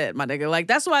just said, my nigga. Like,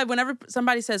 that's why whenever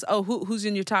somebody says, oh, who's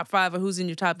in your top 5 or who's in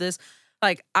your top this,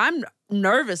 like, I'm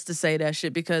nervous to say that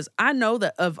shit because I know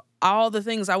that of all the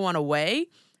things I want to weigh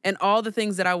and all the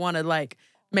things that I want to, like,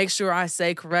 make sure I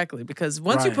say correctly. Because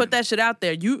once you Right. put that shit out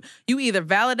there, you either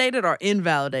validate it or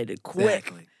invalidate it quick.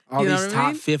 Exactly. All You know these what I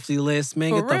top mean? 50 lists, man,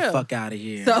 For get the real. fuck out of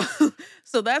here.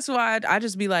 So that's why I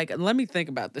just be like, let me think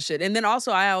about the shit. And then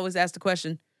also I always ask the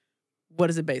question, what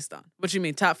is it based on? What you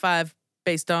mean, top 5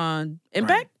 based on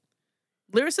impact?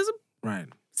 Lyricism? right.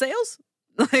 Sales?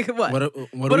 Like what? What are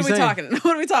What are we saying? talking?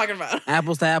 What are we talking about?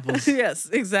 Apples to apples. Yes,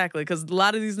 exactly. Because a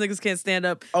lot of these niggas can't stand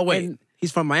up. Oh, wait. and-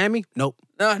 He's from Miami? Nope.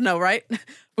 No, right?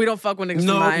 We don't fuck with niggas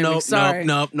from Miami. Sorry.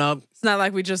 Nope. It's not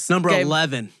like we just Number gave...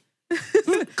 11.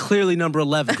 Clearly number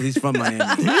 11 because he's from Miami.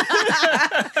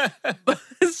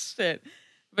 Shit.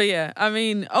 But yeah, I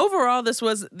mean, overall, this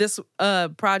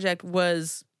project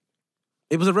was...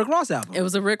 It was a Rick Ross album. It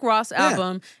was a Rick Ross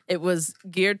album. It was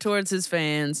geared towards his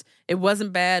fans. It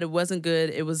wasn't bad. It wasn't good.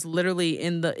 It was literally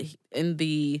in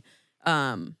the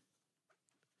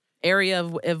area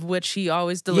of which he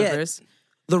always delivers. Yeah.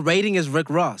 The rating is Rick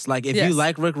Ross. Like, if you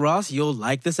like Rick Ross, you'll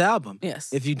like this album.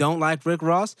 Yes. If you don't like Rick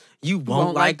Ross, you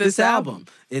won't like this album.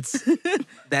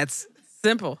 That's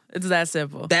simple. It's that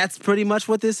simple. That's pretty much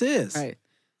what this is. Right.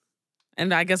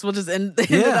 And I guess we'll just end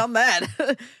it on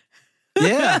that.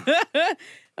 Yeah.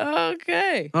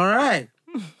 Okay. All right.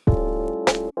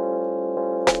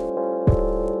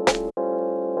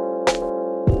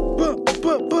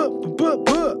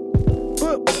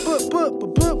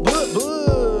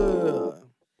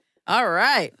 All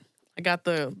right. I got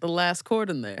the last chord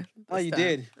in there. Oh, you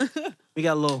did. We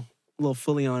got a little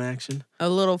fully on action. A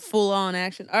little full on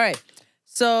action. All right.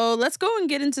 So let's go and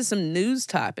get into some news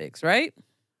topics, right?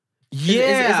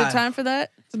 Yeah. Is it time for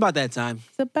that? It's about that time.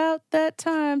 It's about that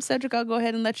time. Cedric, I'll go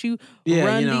ahead and let you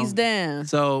run these down.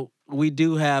 So we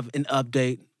do have an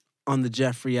update on the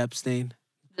Jeffrey Epstein.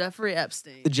 Jeffrey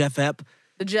Epstein. The Jeff Ep.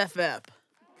 The Jeff Ep.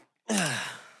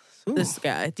 Ooh. This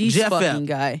guy. This Jeff fucking Ep.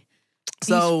 guy.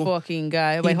 So this fucking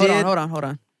guy. Wait, he hold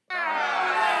on.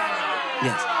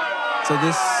 Yes. So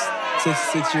this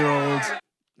 66-year-old,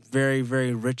 very,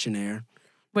 very rich in air.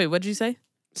 Wait, what'd you say?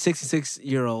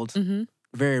 66-year-old, Mm-hmm.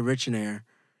 very rich in air,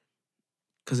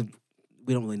 because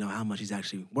we don't really know how much he's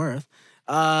actually worth.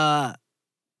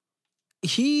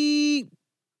 He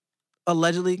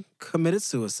allegedly committed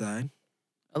suicide.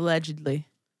 Allegedly.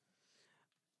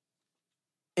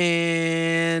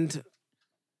 And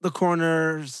the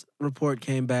coroner's report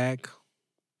came back.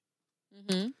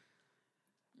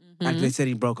 Mm-hmm. After they said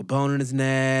he broke a bone in his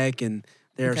neck, and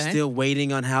they're still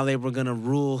waiting on how they were gonna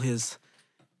rule his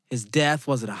death.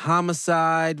 Was it a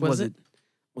homicide? Was it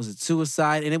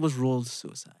suicide? And it was ruled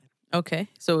suicide. Okay,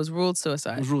 so it was ruled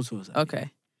suicide. It was ruled suicide.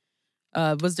 Okay.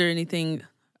 Was there anything?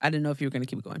 I didn't know if you were going to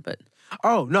keep it going, but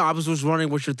Oh no, I was just wondering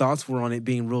what your thoughts were on it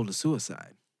being ruled a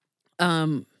suicide.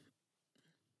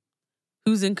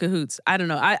 Who's in cahoots? I don't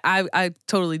know. I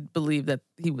totally believe that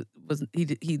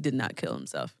he did not kill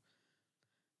himself.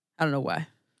 I don't know why.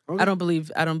 Okay. I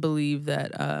don't believe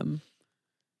that.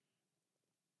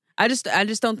 I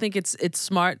just don't think it's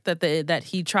smart that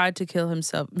he tried to kill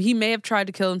himself. He may have tried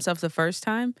to kill himself the first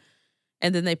time,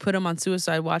 and then they put him on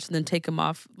suicide watch and then take him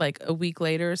off like a week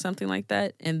later or something like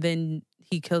that, and then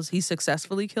he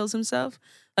successfully kills himself.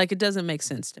 Like, it doesn't make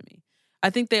sense to me. I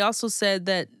think they also said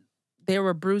that there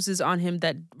were bruises on him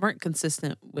that weren't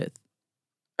consistent with,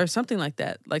 or something like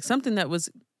that. Like something that was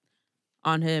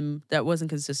on him that wasn't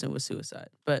consistent with suicide.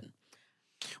 But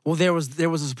well, there was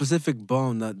a specific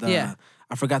bone that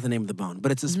I forgot the name of the bone,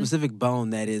 but it's a specific bone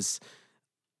that was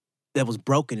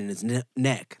broken in his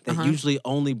neck that usually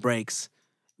only breaks.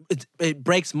 It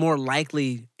breaks more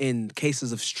likely in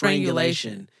cases of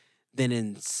strangulation than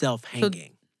in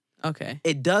self-hanging. Okay.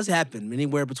 It does happen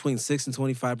anywhere between 6 and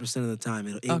 25% of the time.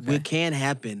 It can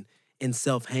happen in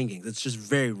self-hanging. It's just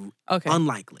very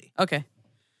unlikely. Okay.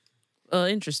 Well,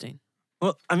 interesting.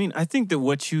 Well, I mean, I think that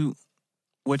what you're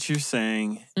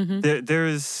saying, there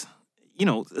is,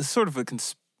 sort of a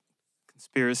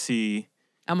conspiracy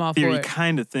I'm all theory for it.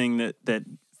 kind of thing that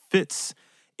fits.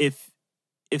 If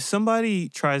somebody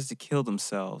tries to kill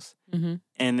themselves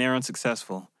and they're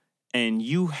unsuccessful, and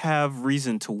you have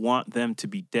reason to want them to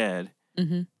be dead,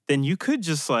 then you could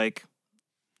just like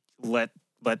let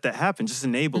that happen, just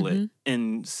enable it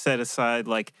and set aside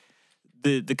like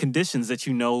the conditions that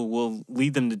will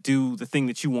lead them to do the thing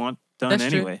that you want done. That's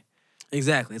anyway. True.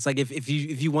 Exactly. It's like if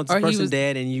you want this person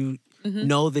dead and you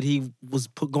know that he was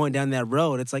going down that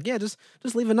road, it's like, yeah, just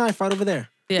leave a knife right over there.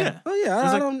 Yeah. Oh yeah.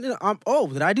 I don't.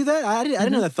 Did I do that? I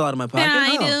didn't know that fell out of my pocket.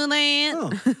 I do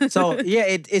that. Oh. So yeah,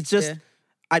 it's just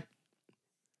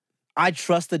I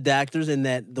trust the doctors in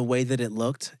that the way that it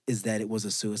looked is that it was a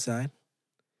suicide.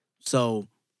 So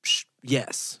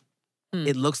yes,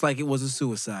 it looks like it was a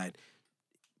suicide.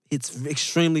 It's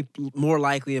extremely more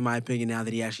likely, in my opinion, now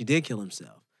that he actually did kill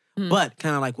himself. But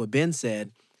kind of like what Ben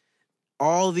said,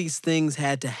 all these things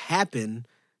had to happen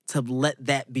to let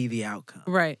that be the outcome.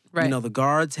 Right. The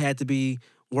guards had to be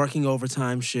working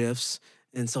overtime shifts,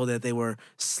 and so that they were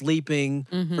sleeping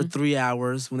for 3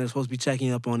 hours when they're supposed to be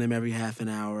checking up on him every half an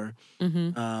hour.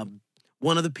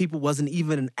 One of the people wasn't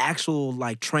even an actual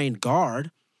trained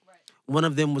guard. Right. One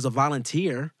of them was a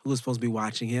volunteer who was supposed to be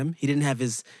watching him. He didn't have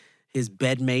his his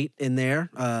bedmate in there,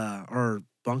 or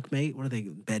bunkmate. What are they?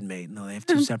 Bedmate? No, they have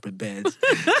two separate beds.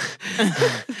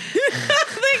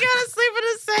 They gotta sleep in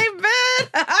the same bed.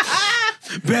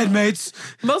 Bedmates.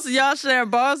 Most of y'all share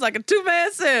bars like a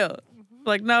 2-man cell.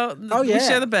 Like, no, Oh, we yeah.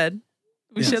 share the bed.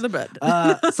 We Yes. share the bed.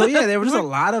 So yeah, there was just a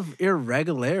lot of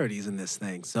irregularities in this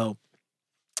thing. So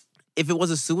if it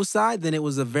was a suicide, then it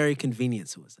was a very convenient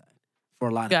suicide for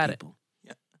a lot Got of it. people.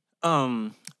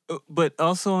 But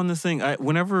also on this thing,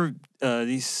 whenever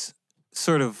these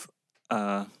sort of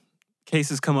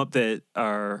cases come up that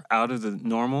are out of the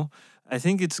normal, I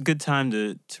think it's a good time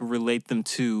to relate them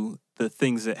to the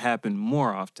things that happen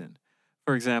more often.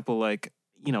 For example, like,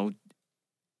 you know,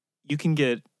 you can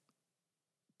get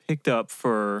picked up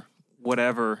for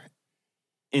whatever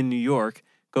in New York,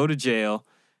 go to jail,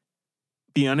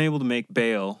 be unable to make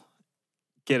bail,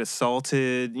 get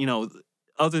assaulted, you know,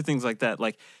 other things like that.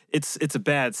 Like, it's a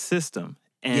bad system.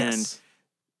 And, Yes.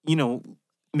 you know,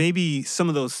 maybe some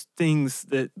of those things,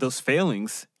 those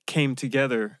failings came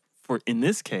together for in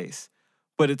this case,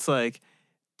 but it's like,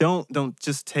 don't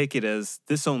just take it as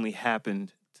this only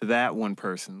happened to that one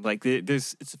person. Like,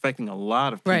 it's affecting a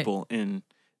lot of Right. people in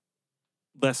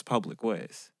less public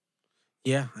ways.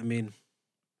 Yeah, I mean,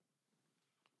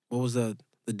 what was the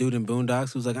dude in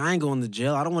Boondocks who was like, I ain't going to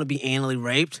jail. I don't want to be anally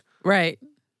raped. Right.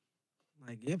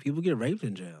 Like, yeah, people get raped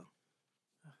in jail.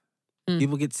 Mm.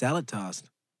 People get salad tossed.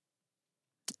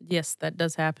 Yes, that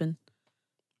does happen.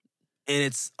 And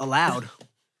it's allowed.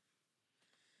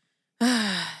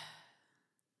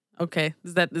 Okay.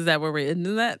 Is that where we're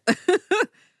ending that?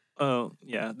 Oh,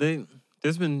 yeah.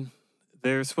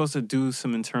 They're supposed to do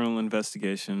some internal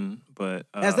investigation, but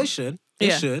As they should. They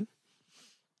Yeah. should.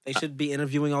 They should be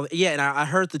interviewing all the... Yeah, and I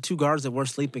heard the two guards that were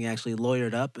sleeping actually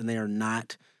lawyered up, and they are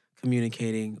not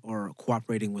communicating or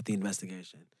cooperating with the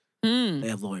investigation. Hmm. They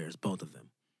have lawyers, both of them.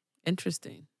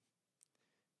 Interesting.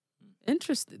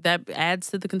 Interesting. That adds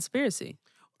to the conspiracy.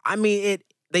 I mean,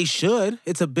 they should.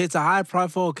 It's a high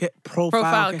profile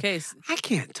Profile case. case. I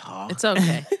can't talk. It's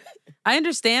okay. I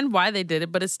understand why they did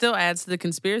it, but it still adds to the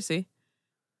conspiracy.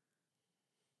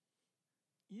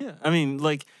 yeah. I mean,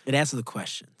 like, It answers the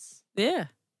questions. Yeah.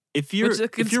 if you're Which a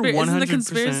if you're isn't 100%, the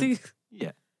conspiracy?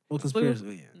 yeah. Well,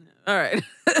 conspiracy. Yeah. All right.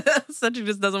 Cedric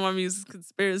just doesn't want me to use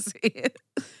conspiracy.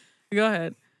 Go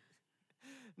ahead.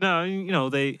 No, you know,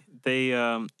 they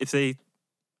if they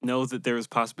know that there was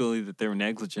possibility that they were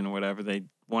negligent or whatever, they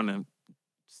want to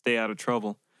stay out of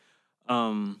trouble.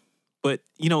 But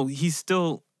you know, he's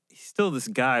still this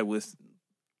guy with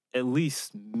at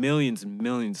least millions and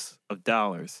millions of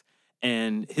dollars,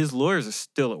 and his lawyers are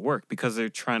still at work because they're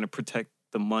trying to protect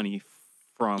the money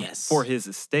Yes. for his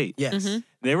estate. Yes. Mhm.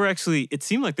 They were actually, it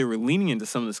seemed like they were leaning into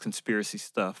some of this conspiracy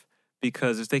stuff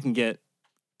because if they can get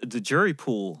the jury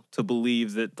pool to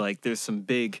believe that like there's some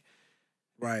big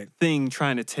Right. thing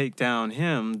trying to take down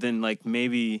him, then like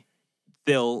maybe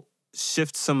they'll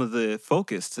shift some of the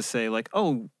focus to say like,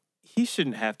 oh, he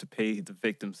shouldn't have to pay the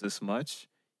victims this much.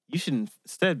 You should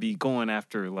instead be going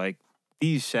after like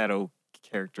these shadow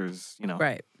characters, you know.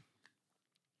 Right.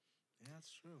 Yeah,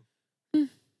 that's true. Hmm.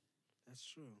 That's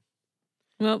true.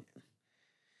 Well,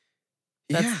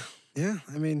 Yeah. Yeah.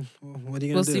 I mean, what are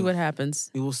you we'll going to do? see what happens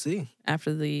We will see.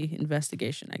 after the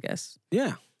investigation, I guess. Yeah.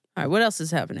 All right. What else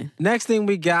is happening? Next thing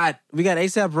we got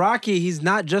ASAP Rocky. He's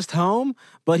not just home,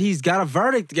 but he's got a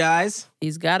verdict, guys.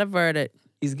 He's got a verdict.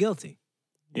 He's guilty.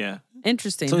 Yeah.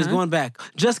 Interesting. So he's huh? going back.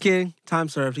 Just kidding. Time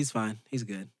served. He's fine. He's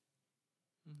good.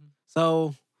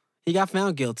 So he got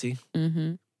found guilty.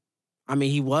 Mm-hmm. I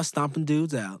mean, he was stomping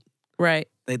dudes out. Right.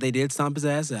 They did stomp his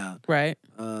ass out. Right.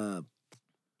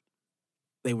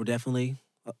 They were definitely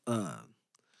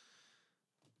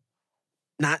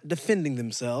not defending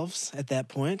themselves at that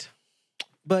point.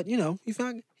 But you know,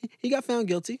 he got found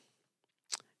guilty,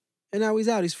 and now he's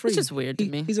out. He's free. Which is weird to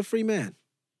me. He's a free man.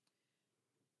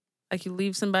 Like you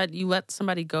let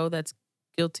somebody go that's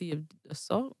guilty of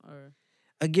assault, or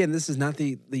Again, this is not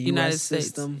the United U.S. States,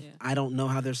 system. yeah. I don't know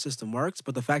how their system works,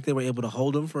 but the fact they were able to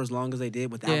hold him for as long as they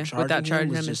did without charging him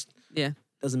was just yeah.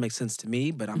 doesn't make sense to me.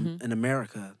 But I'm in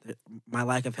America. My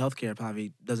lack of healthcare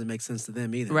probably doesn't make sense to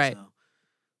them either. Right.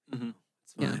 So Mhm.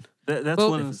 it's Yeah. fine. That's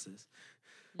Well- one of Differences.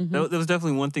 Mhm. that was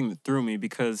definitely one thing that threw me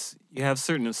because you have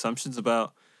certain assumptions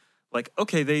about like,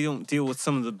 okay, they don't deal with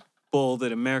some of the bull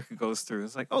that America goes through.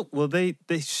 It's like, oh, well, they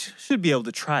should be able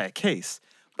to try a case.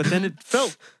 But then it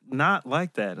felt not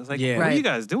like that. It's like, Yeah. what are you Right.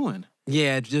 guys doing?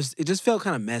 Yeah, it just felt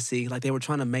kind of messy. Like they were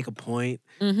trying to make a point,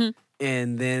 Mm-hmm.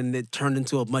 and then it turned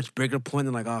into a much bigger point.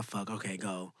 And like, oh fuck, okay,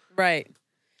 go. Right.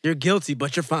 You're guilty,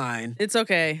 but you're fine. It's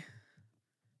okay.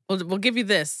 We'll give you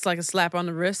this. It's like a slap on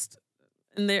the wrist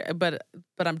in there, but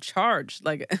I'm charged.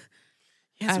 Like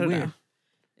It's I don't weird.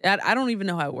 know. I don't even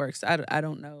know how it works. I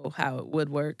don't know how it would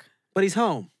work. But he's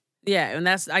home. Yeah, and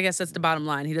I guess that's the bottom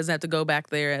line. He doesn't have to go back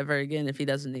there ever again if he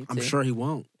doesn't need to. I'm sure he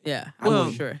won't. Yeah, Well,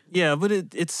 I'm sure. Yeah, but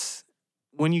it's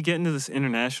when you get into this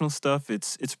international stuff,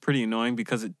 it's pretty annoying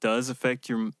because it does affect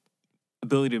your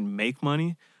ability to make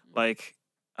money. Like,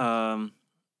 I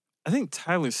think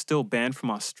Tyler's still banned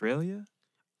from Australia.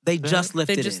 They just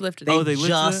lifted it. They just lifted it. They Oh, they lifted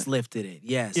just it? lifted it.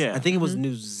 Yes. Yeah. I think it was Mhm.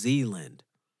 New Zealand.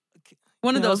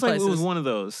 One of Yeah, those it was places. It was one of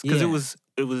those because Yeah.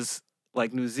 it was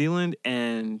like New Zealand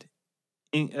and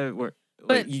where But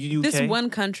like UK. this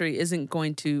one country isn't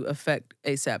going to affect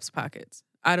ASAP's pockets.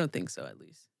 I don't think so, at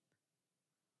least.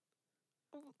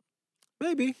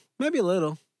 Maybe a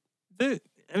little. I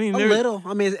mean, A they're- little.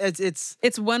 I mean, it's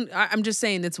It's one. I'm just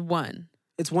saying it's one.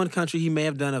 it's one country. He may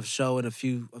have done a show and a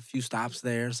few stops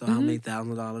there. So how Mhm. many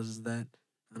 $1,000s is that?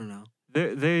 I don't know.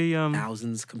 they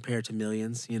Thousands compared to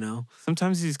millions. You know.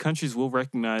 sometimes these countries will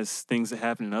recognize things that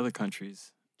happen in other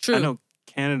countries. True. I know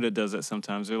Canada does that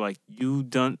sometimes. They're like, you've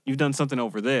done something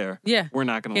over there. Yeah. We're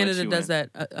not going to let Canada you does in.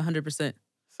 that 100%.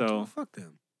 Oh, So fuck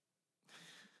them.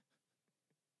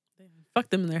 Fuck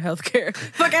them and their healthcare.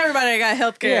 Fuck everybody that got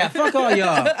healthcare. Yeah, fuck all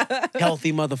y'all.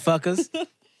 Healthy motherfuckers. All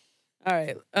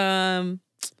right.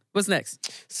 What's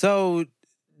next? So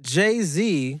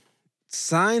Jay-Z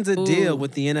signs a deal Ooh.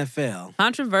 with the NFL.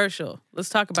 Controversial. Let's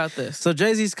talk about this. So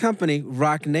Jay-Z's company,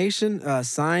 Rock Nation,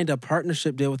 signed a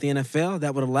partnership deal with the NFL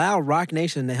that would allow Rock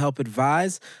Nation to help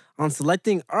advise on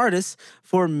selecting artists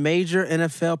for major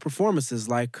NFL performances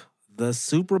like the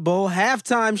Super Bowl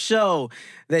halftime show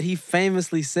that he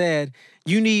famously said,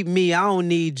 "You need me, I don't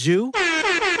need you."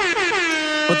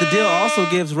 But the deal also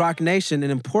gives Rock Nation an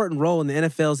important role in the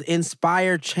NFL's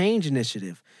Inspire Change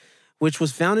initiative, which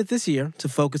was founded this year to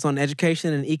focus on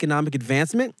education and economic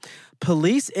advancement,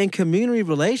 police and community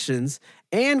relations,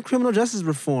 and criminal justice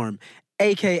reform,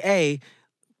 AKA,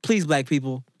 please, black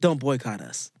people, don't boycott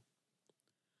us.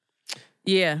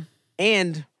 Yeah.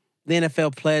 And the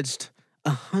NFL pledged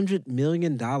 $100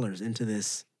 million into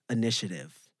this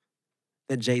initiative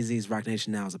that Jay-Z's Rock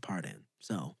Nation now is a part in.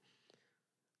 So,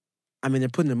 I mean, they're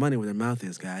putting their money where their mouth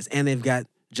is, guys. And they've got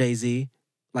Jay-Z,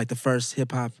 like the first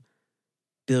hip-hop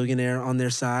billionaire on their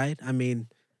side. I mean,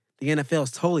 the NFL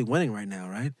is totally winning right now,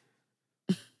 right?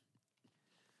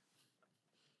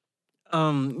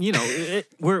 you know,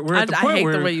 we're at the I point hate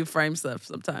where the way you frame stuff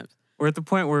sometimes. we're at the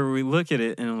point where we look at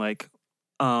it and like,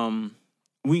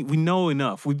 we know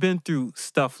enough. We've been through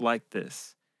stuff like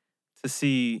this to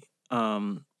see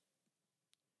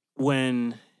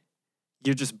when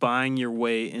you're just buying your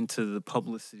way into the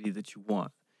publicity that you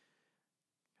want,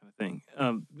 kind of thing.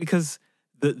 Because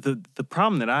the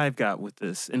problem that I've got with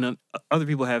this, and other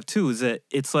people have too, is that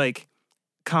it's like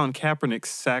Colin Kaepernick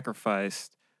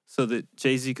sacrificed so that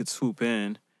Jay-Z could swoop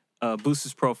in, boost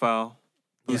his profile,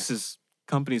 boost his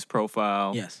company's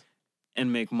profile, Yes.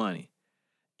 and make money.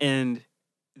 And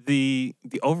the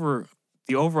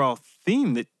overall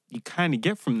theme that you kind of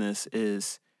get from this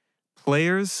is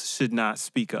players should not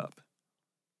speak up.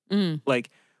 Mm. Like,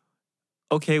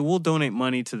 okay, we'll donate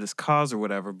money to this cause or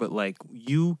whatever, but like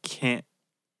you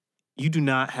do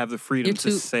not have the freedom You're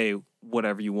to too- say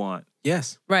whatever you want.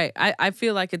 Yes. Right. I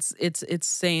feel like it's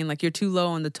saying like you're too low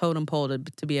on the totem pole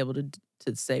to be able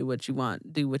to say what you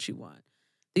want, do what you want.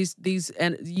 These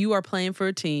and you are playing for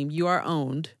a team. You are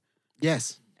owned,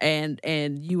 Yes. and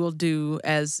you will do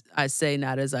as I say,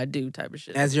 not as I do, type of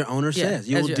shit. As your owner Yeah, says.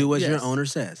 You as will your- do as your yes. owner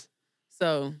says.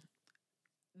 So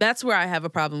that's where I have a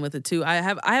problem with it too. I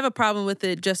have a problem with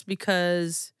it just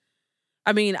because,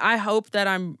 I mean, I hope that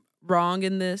I'm wrong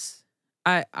in this.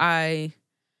 I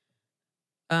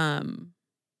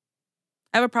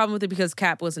have a problem with it because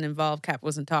Cap wasn't involved. Cap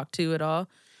wasn't talked to at all,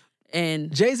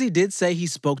 and Jay-Z did say he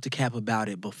spoke to Cap about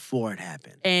it before it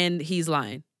happened. he's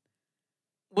lying.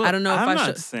 Well, I don't know if I'm I not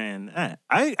should- saying that.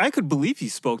 I could believe he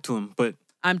spoke to him, but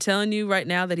I'm telling you right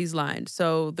now that he's lying.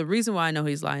 So the reason why I know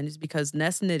he's lying is because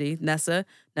Nessa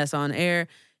on air,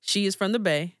 she is from the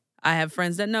Bay. I have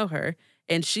friends that know her.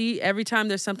 And she, every time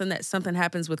there's something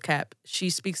happens with Cap, she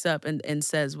speaks up and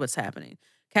says what's happening.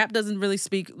 Cap doesn't really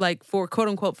speak like for quote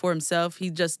unquote for himself. He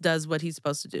just does what he's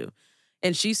supposed to do.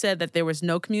 And she said that there was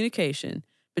no communication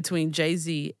between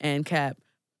Jay-Z and Cap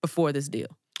before this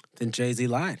deal. Then Jay-Z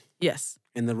lied. Yes.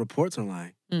 And the reports are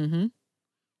lying. Mm-hmm.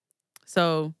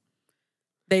 So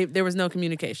there was no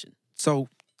communication. So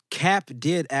Cap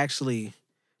did actually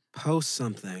post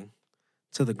something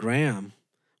to the gram,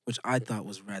 which I thought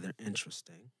was rather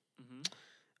interesting.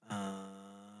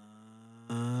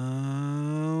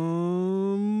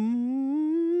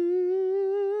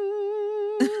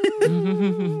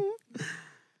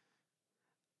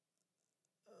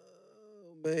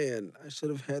 Oh man, I should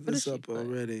have had What this did she up put?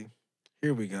 already.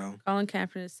 Here we go. Colin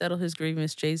Kaepernick settled his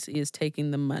grievance. Jay-Z is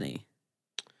taking the money.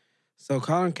 So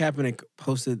Colin Kaepernick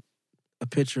posted a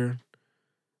picture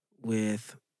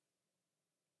with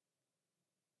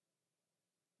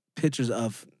pictures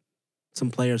of some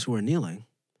players who are kneeling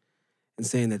and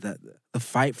saying that the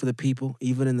fight for the people,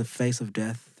 even in the face of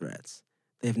death threats,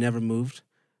 they have never moved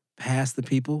past the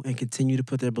people and continue to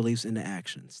put their beliefs into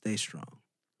action. Stay strong.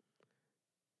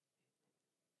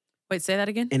 Wait, say that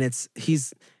again? And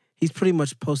he's pretty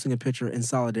much posting a picture in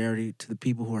solidarity to the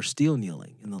people who are still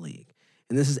kneeling in the league.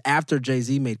 And this is after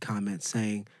Jay-Z made comments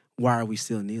saying, "Why are we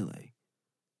still kneeling?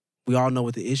 We all know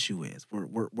what the issue is.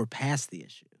 We're past the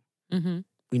issue. Mm-hmm.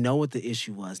 We know what the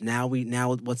issue was. Now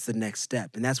what's the next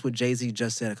step?" And that's what Jay-Z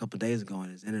just said a couple of days ago in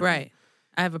his interview. Right.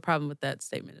 I have a problem with that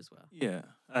statement as well. Yeah.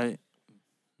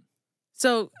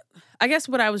 So I guess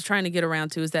what I was trying to get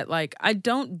around to is that, like, I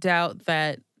don't doubt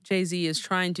that Jay-Z is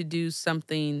trying to do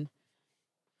something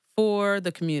for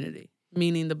the community,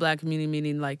 meaning the Black community,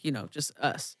 meaning, like, you know, just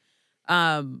us.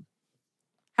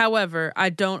 However, I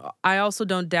also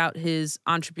don't doubt his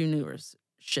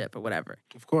entrepreneurship or whatever.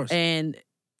 Of course. And,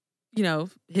 you know,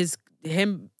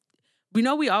 we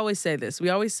know we always say this. We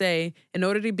always say, in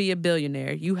order to be a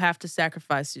billionaire, you have to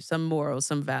sacrifice some morals,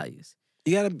 some values.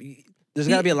 There's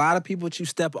got to be a lot of people that you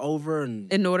step over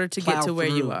and in order to get plow to where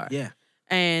you through. are. Yeah.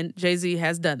 And Jay-Z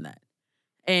has done that.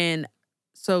 And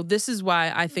so this is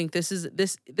why I think this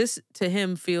to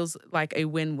him feels like a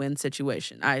win-win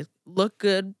situation. I look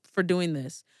good for doing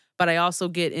this, but I also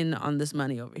get in on this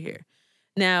money over here.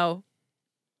 Now,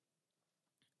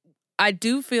 I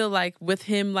do feel like with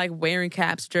him, like, wearing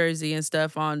Cap's jersey and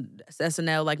stuff on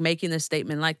SNL, like, making a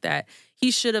statement like that,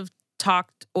 he should have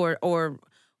talked or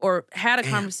had a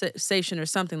conversation or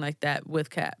something like that with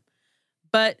Cap.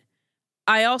 But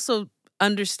I also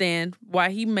understand why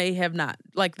he may have not.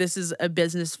 Like, this is a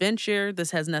business venture. This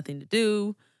has nothing to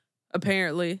do,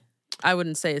 apparently. I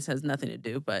wouldn't say it has nothing to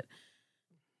do, but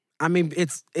I mean,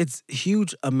 it's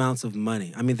huge amounts of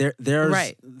money. I mean,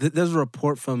 there's a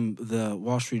report from the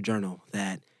Wall Street Journal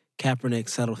that Kaepernick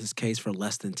settled his case for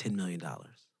less than $10 million.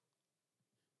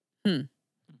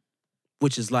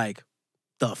 Which is like,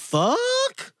 the fuck?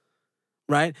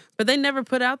 Right? But they never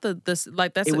put out that's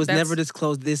never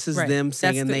disclosed. This is right. them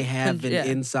saying That's they have an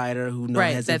insider who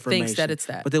has that information. thinks that it's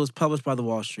that. But it was published by the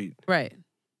Wall Street. Right.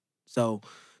 So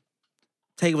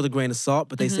take it with a grain of salt,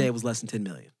 but they say it was less than $10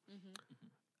 million.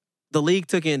 The league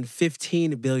took in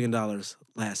 $15 billion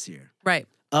last year. Right.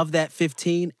 Of that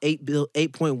 15,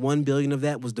 $8.1 billion of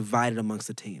that was divided amongst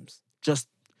the teams, just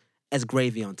as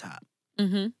gravy on top.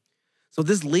 Mm-hmm. So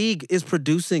this league is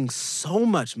producing so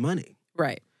much money.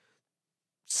 Right.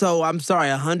 So I'm sorry,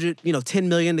 $10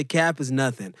 million to Cap is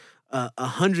nothing.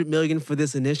 $100 million for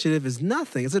this initiative is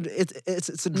nothing.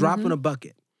 It's a drop in a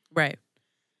bucket. Right.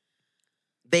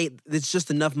 It's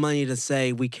just enough money to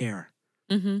say we care.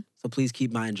 Mm-hmm. So please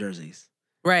keep buying jerseys.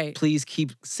 Right. Please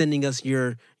keep sending us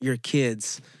your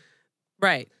kids.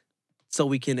 Right. So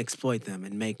we can exploit them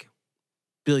and make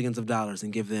billions of dollars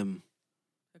and give them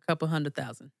a couple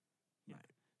 $100,000.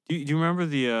 Do you remember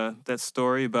that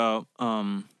story about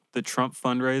the Trump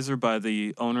fundraiser by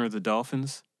the owner of the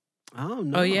Dolphins? Oh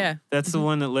no. Oh yeah. That's the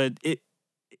one that led it.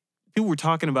 People were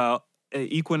talking about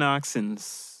Equinox and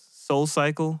Soul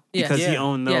Cycle because he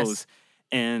owned those, Yes.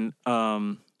 and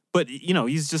but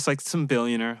he's just like some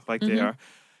billionaire like they are,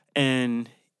 and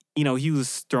he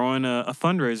was throwing a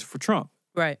fundraiser for Trump,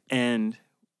 Right. and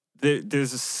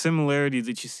there's a similarity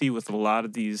that you see with a lot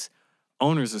of these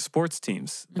owners of sports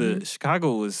teams. The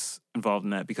Chicago was involved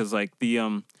in that because like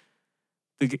the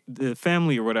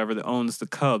family or whatever that owns the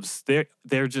Cubs,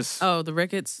 they're just the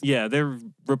Ricketts. Yeah, they're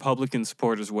Republican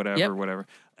supporters, whatever.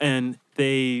 And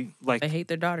they hate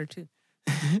their daughter too.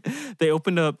 they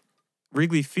opened up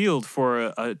Wrigley Field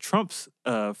for a Trump's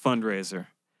fundraiser,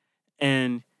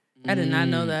 and I did not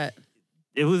know that.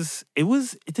 It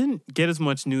didn't get as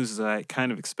much news as I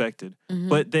kind of expected,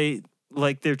 but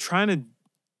they're trying to.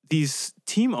 These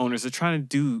team owners are trying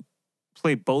to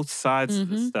play both sides of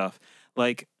this stuff.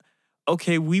 Like,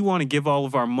 okay, we want to give all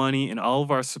of our money and all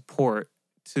of our support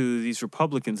to these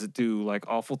Republicans that do like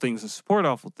awful things and support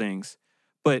awful things,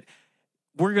 but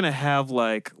we're gonna have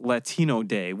like Latino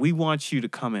Day. We want you to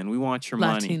come in. We want your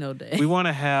money. Latino Day. We want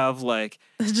to have like.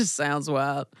 That just sounds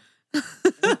wild.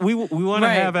 we want to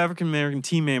have African American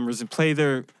team members and play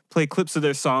clips of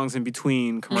their songs in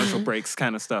between commercial breaks,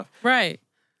 kind of stuff. Right.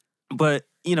 But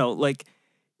like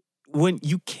when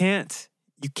you can't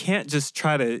just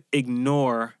try to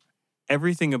ignore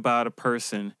everything about a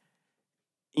person,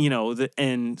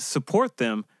 and support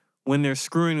them when they're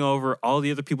screwing over all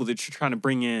the other people that you're trying to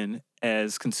bring in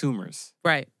as consumers.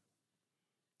 Right.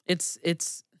 It's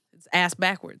ass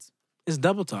backwards. It's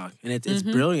double talk, and it's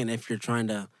brilliant if you're trying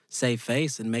to save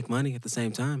face and make money at the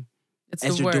same time It's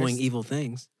as the you're worst. doing evil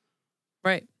things.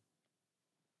 Right.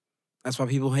 That's why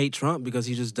people hate Trump, because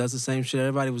he just does the same shit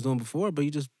everybody was doing before, but he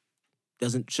just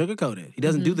doesn't sugarcoat it. He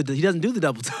doesn't do the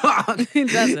double talk. He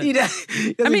doesn't. he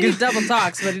doesn't I mean, do- he double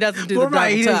talks, but he doesn't do Well, the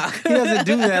right, double talk. He doesn't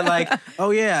do that. Like, oh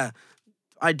yeah,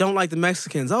 I don't like the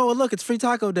Mexicans. Oh, look, it's Free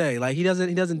Taco Day. Like he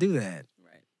doesn't do that.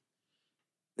 Right.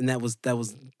 And that was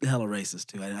hella racist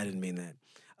too. I didn't mean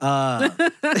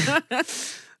that.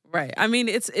 Right. I mean,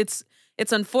 it's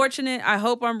unfortunate. I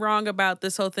hope I'm wrong about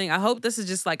this whole thing. I hope this is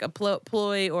just like a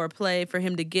ploy or a play for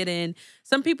him to get in.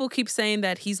 Some people keep saying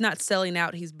that he's not selling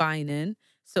out, he's buying in.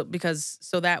 So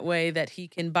that way that he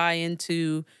can buy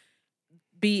into,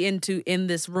 be into in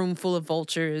this room full of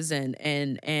vultures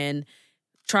and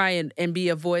try and be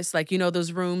a voice, like, you know,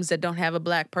 those rooms that don't have a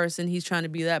black person. He's trying to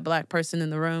be that black person in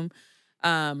the room.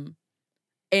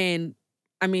 And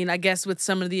I mean, I guess with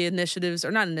some of the initiatives,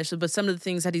 or not initiatives, but some of the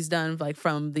things that he's done, like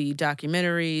from the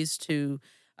documentaries to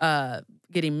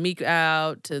getting Meek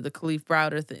out to the Khalif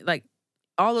Browder thing, like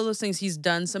all of those things, he's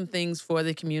done some things for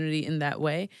the community in that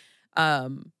way.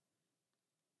 So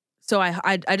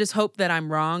I just hope that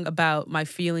I'm wrong about my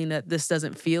feeling that this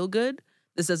doesn't feel good.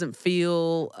 This doesn't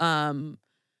feel,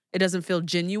 it doesn't feel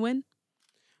genuine.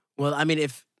 Well, I mean,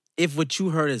 if what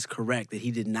you heard is correct, that he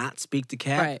did not speak to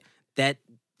Cap, Right. that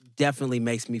definitely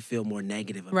makes me feel more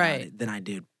negative about Right. it than I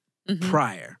did Mhm.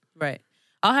 prior. Right.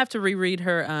 I'll have to reread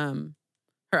her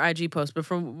her IG post, but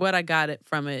from what I got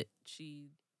from it,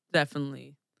 she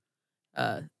definitely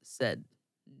said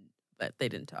that they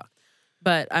didn't talk.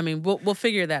 But I mean, we'll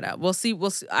figure that out. We'll see.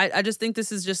 I just think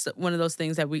this is just one of those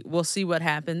things that we'll see what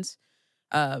happens.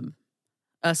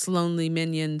 Us lonely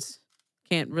minions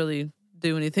can't really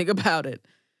do anything about it.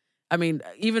 I mean,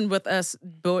 even with us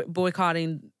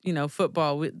boycotting, you know,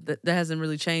 football, that hasn't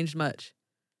really changed much.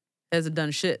 Hasn't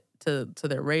done shit to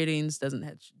their ratings. Doesn't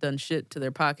have done shit to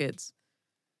their pockets.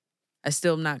 I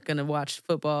still am not gonna watch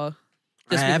football.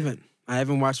 I haven't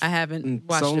watched. I haven't in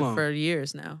watched so it long. for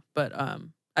years now, but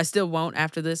I still won't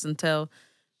after this until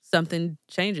something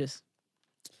changes.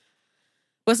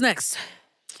 What's next?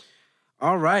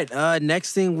 All right.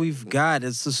 Next thing we've got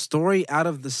is a story out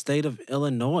of the state of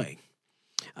Illinois.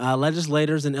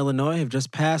 Legislators in Illinois have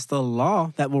just passed a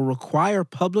law that will require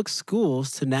public schools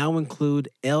to now include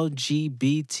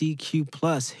LGBTQ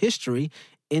plus history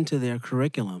into their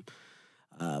curriculum.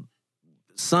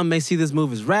 Some may see this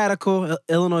move as radical.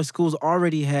 Illinois schools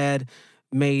already had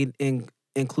made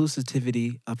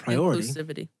inclusivity a priority.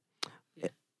 Inclusivity.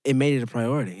 It made it a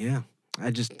priority. Yeah.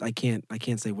 I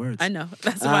can't say words. I know.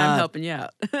 That's why I'm helping you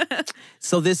out.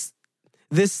 So this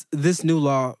new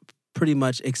law pretty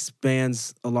much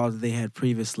expands a law that they had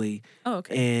previously Oh,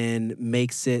 okay. and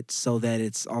makes it so that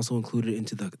it's also included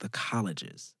into the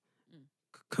colleges,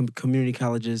 community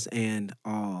colleges and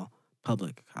all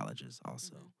public colleges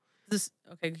also.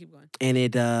 Okay, keep going. And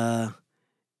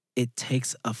it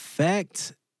takes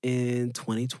effect in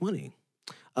 2020.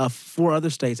 4 other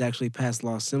states actually passed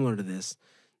laws similar to this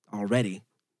already.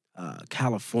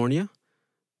 California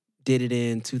did it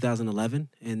in 2011,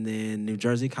 and then New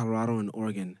Jersey, Colorado, and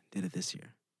Oregon did it this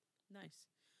year. Nice.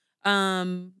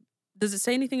 Does it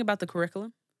say anything about the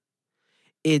curriculum?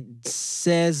 It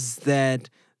says that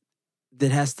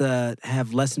has to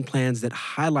have lesson plans that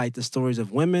highlight the stories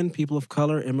of women, people of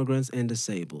color, immigrants, and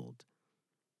disabled.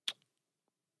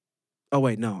 Oh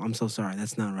wait, no, I'm so sorry.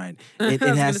 That's not right. It I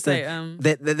was has gonna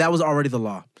to. say, That was already the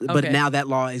law, but Okay. now that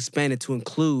law expanded to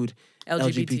include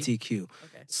LGBT. LGBTQ.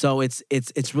 Okay. So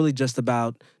it's really just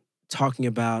about talking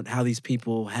about how these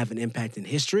people have an impact in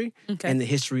history Okay. and the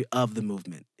history of the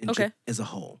movement Okay. as a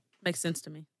whole. Makes sense to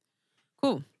me.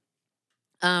 Cool.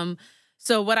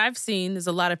 So what I've seen is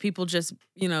a lot of people just,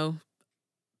 you know,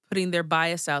 putting their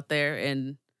bias out there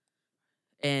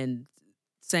and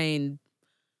saying,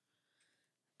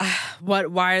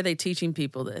 why are they teaching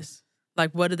people this?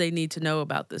 Like, what do they need to know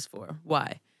about this for?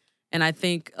 Why? And I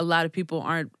think a lot of people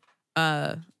are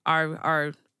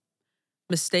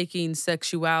mistaking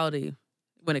sexuality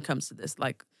when it comes to this.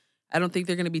 Like, I don't think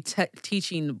they're going to be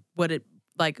teaching what it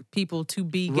like people to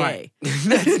be gay. Right.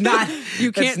 That's not.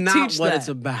 You that's can't not teach what that. it's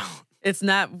about. It's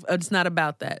not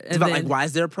about that. It's about like, why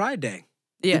is there a Pride Day?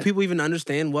 yeah, Do people even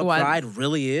understand what Why- Pride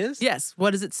really is? yes.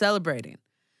 What is it celebrating?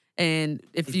 And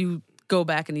if you go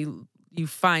back and you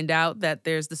find out that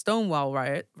there's the Stonewall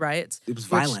riots. It was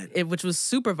violent. Which was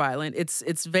super violent.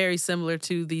 It's very similar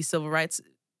to the civil rights,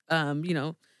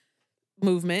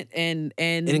 movement and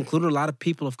It included a lot of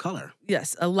people of color.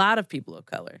 yes, a lot of people of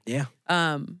color. Yeah.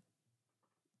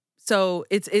 So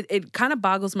it kind of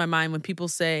boggles my mind when people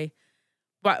say,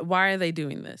 why are they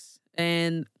doing this?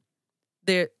 And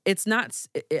it's not,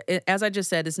 as I just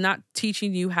said, it's not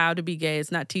teaching you how to be gay.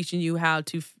 It's not teaching you how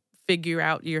to figure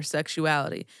out your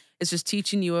sexuality. It's just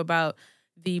teaching you about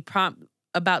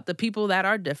about the people that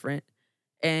are different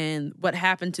and what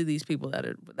happened to these people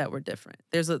that were different.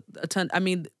 There's a ton. I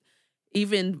mean,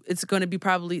 even it's going to be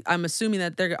probably, I'm assuming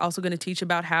that they're also going to teach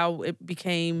about how it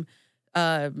became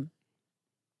common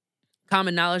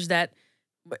knowledge that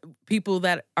people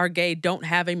that are gay don't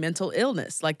have a mental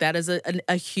illness. Like that is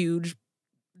a huge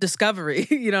discovery,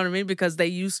 you know what I mean? Because they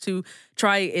used to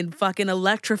try and fucking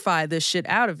electrify this shit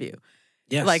out of you.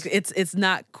 Yes. Like it's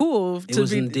not cool to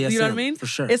be, in DSM, you know what I mean? For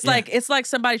sure. It's like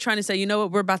somebody trying to say, you know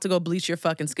what, we're about to go bleach your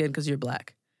fucking skin because you're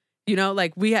black. You know,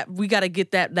 like we got to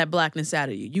get that blackness out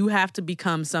of you. You have to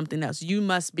become something else. You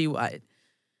must be white.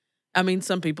 I mean,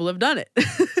 some people have done it.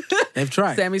 They've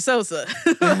tried. Sammy Sosa.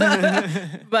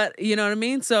 But you know what I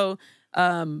mean? So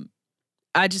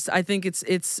I think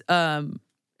it's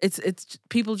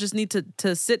people just need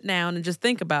to sit down and just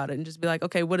think about it and just be like,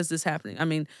 okay, what is this happening? I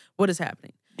mean, what is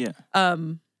happening? Yeah.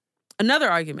 Another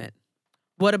argument,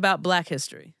 what about Black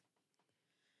history?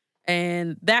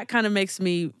 And that kind of makes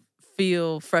me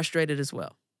feel frustrated as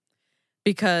well,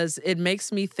 because it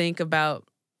makes me think about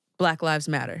Black Lives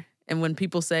Matter. And when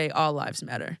people say all lives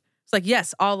matter, it's like,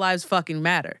 yes, all lives fucking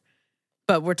matter,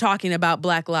 but we're talking about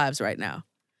Black lives right now.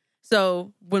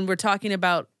 So when we're talking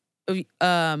about the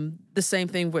same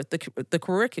thing with the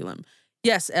curriculum,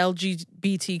 yes,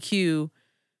 LGBTQ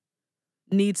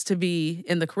needs to be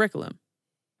in the curriculum,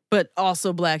 but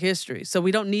also Black history. So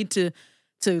we don't need to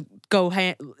go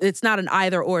it's not an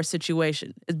either or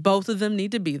situation. Both of them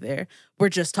need to be there. We're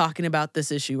just talking about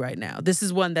this issue right now. This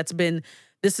is one that's been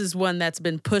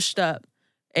pushed up,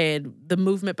 and the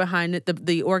movement behind it,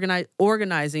 the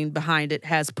organizing behind it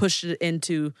has pushed it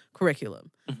into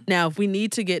curriculum. Mm-hmm. Now, if we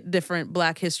need to get different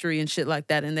Black history and shit like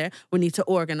that in there, we need to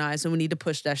organize and we need to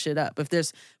push that shit up.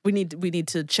 If we need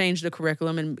to change the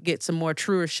curriculum and get some more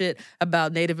truer shit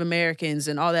about Native Americans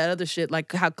and all that other shit,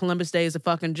 like how Columbus Day is a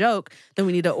fucking joke, then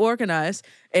we need to organize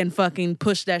and fucking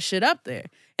push that shit up there.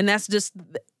 And that's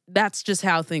just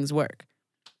how things work.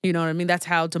 You know what I mean? That's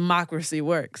how democracy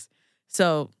works.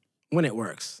 So when it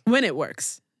works.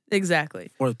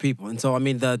 Exactly. For the people. And so, I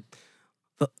mean, the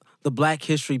Black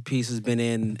history piece has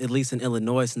been at least in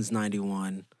Illinois since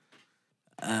 91.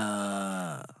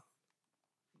 The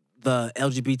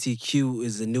LGBTQ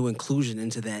is a new inclusion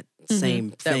into that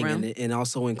same thing. And it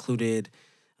also included,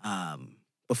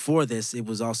 before this, it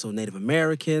was also Native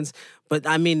Americans. But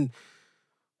I mean,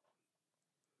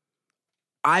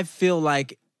 I feel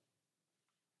like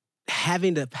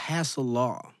having to pass a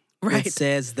law that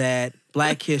says that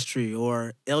Black history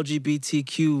or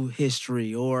LGBTQ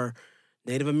history or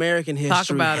Native American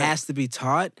history has to be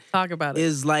taught. Talk about it.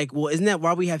 Is like, well, isn't that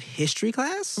why we have history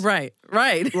class? Right.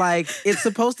 Like, it's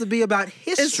supposed to be about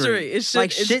history.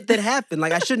 Shit that happened.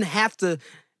 Like, I shouldn't have to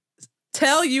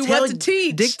tell you what to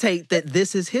teach. Dictate that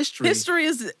this is history.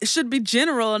 History should be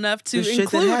general enough to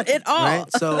include it all.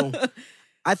 Right? So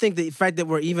I think the fact that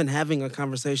we're even having a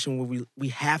conversation where we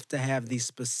have to have these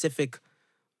specific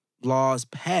laws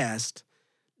passed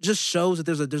just shows that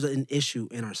there's an issue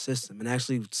in our system. And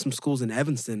actually, some schools in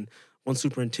Evanston, one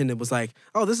superintendent was like,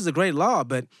 "Oh, this is a great law,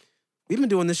 but we've been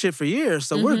doing this shit for years,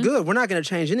 so we're good. We're not going to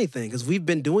change anything because we've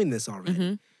been doing this already."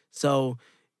 Mm-hmm. So,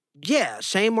 yeah,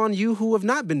 shame on you who have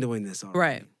not been doing this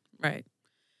already. Right.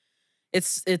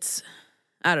 It's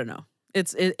I don't know.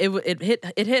 It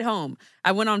hit home.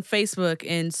 I went on Facebook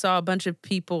and saw a bunch of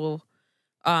people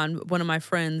on one of my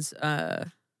friends'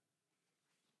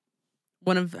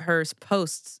 one of her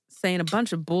posts saying a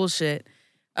bunch of bullshit.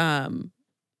 I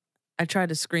tried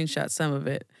to screenshot some of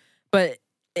it, but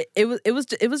it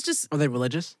was just. Are they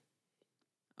religious?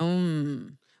 So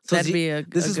that'd be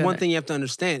this is one thing you have to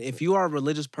understand. If you are a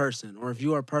religious person, or if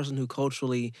you are a person who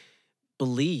culturally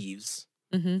believes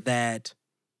that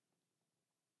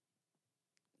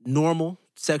normal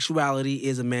sexuality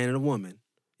is a man and a woman,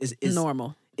 is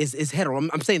normal, is hetero.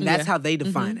 I'm saying that's how they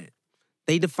define it.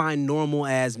 They define normal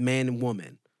as man and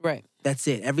woman. Right. That's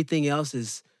it. Everything else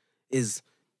is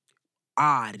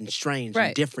odd and strange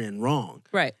and different and wrong.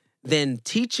 Right. Then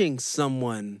teaching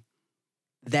someone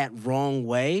that wrong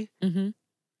way,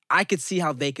 I could see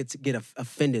how they could get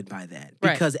offended by that.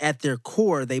 Because at their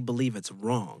core, they believe it's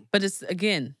wrong. But it's,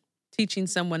 again, teaching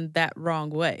someone that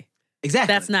wrong way.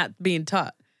 Exactly. That's not being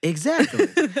taught. Exactly.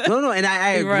 No, and I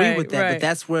agree with that. But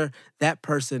that's where that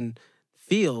person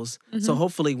feels. So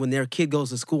hopefully when their kid goes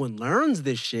to school and learns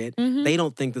this shit, they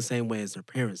don't think the same way as their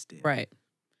parents did. Right.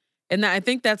 And I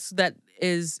think that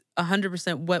is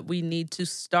 100% what we need to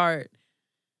start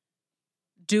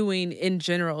doing in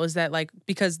general, is that, like,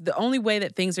 because the only way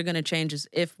that things are going to change is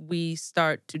if we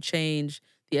start to change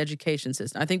the education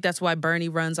system. I think that's why Bernie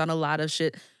runs on a lot of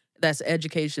shit that's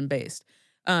education based,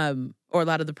 or a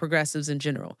lot of the progressives in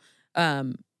general.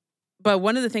 But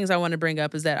one of the things I want to bring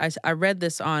up is that I read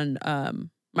this on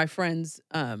my friend's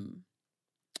You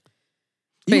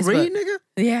Facebook. read, nigga?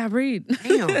 Yeah, I read.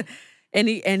 Damn. And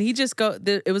he just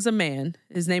it was a man.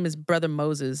 His name is Brother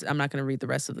Moses. I'm not going to read the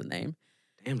rest of the name.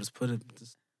 Damn, just put it.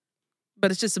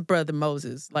 But it's just a Brother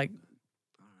Moses. Like,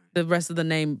 the rest of the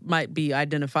name might be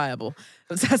identifiable.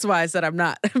 That's why I said I'm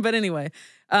not. But anyway,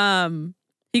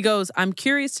 he goes, I'm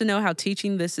curious to know how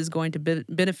teaching this is going to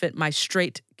benefit my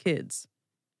straight kids.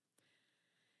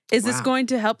 Is this going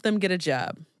to help them get a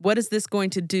job? What is this going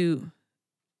to do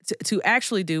to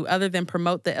actually do other than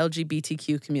promote the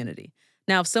LGBTQ community?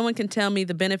 Now, if someone can tell me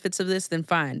the benefits of this, then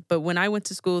fine. But when I went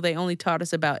to school, they only taught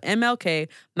us about MLK,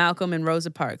 Malcolm, and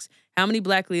Rosa Parks. How many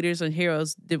black leaders and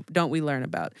heroes don't we learn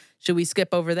about? Should we skip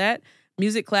over that?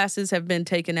 Music classes have been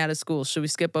taken out of school. Should we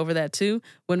skip over that too?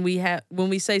 When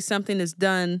we say something is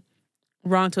done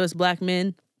wrong to us black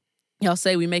men, y'all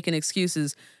say we making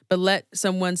excuses, but let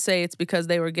someone say it's because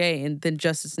they were gay, and then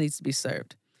justice needs to be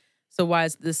served. So why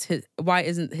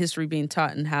isn't history being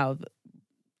taught, and how?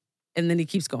 And then he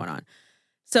keeps going on.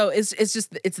 So it's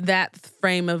that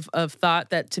frame of thought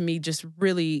that to me just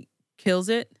really kills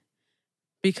it.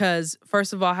 Because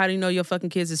first of all, how do you know your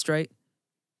fucking kids is straight?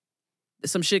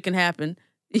 Some shit can happen.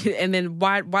 And then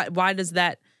why does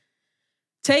that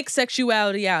take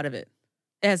sexuality out of it?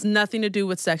 It has nothing to do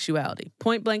with sexuality.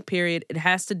 Point blank period. It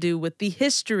has to do with the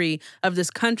history of this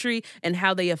country and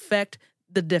how they affect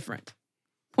the different.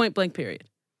 Point blank period.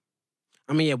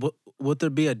 I mean, yeah, would there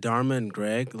be a Dharma and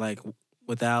Greg, like,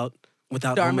 without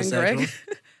Dharma and Greg?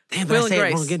 homosexuals? Damn, Will but I and say it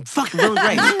Grace. wrong again. Fuck Will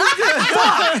and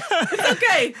Grace. It's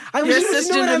okay. I You're you know what I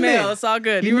cisgender male. meant. It's all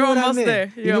good. You You're know what I almost meant.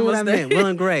 there. You You're know what I almost there. meant. Will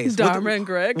and Grace. Dharma and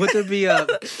Greg. Would there be a...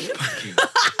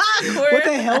 What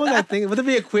the hell was I thinking? Would there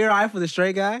be a queer eye for the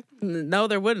straight guy? No,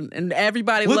 there wouldn't. And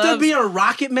everybody Would loves... there be a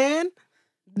Rocket Man?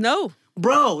 No.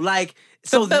 Bro, like...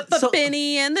 So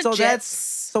Benny and the Jets.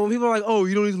 So when people are like, oh,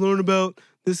 you don't need to learn about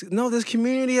this. No, this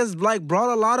community has, like, brought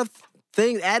a lot of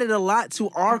things, added a lot to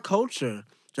our culture.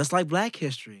 Just like Black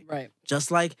history. Right.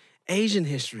 Just like Asian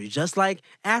history. Just like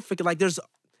Africa. Like, there's...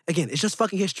 Again, it's just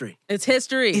fucking history. It's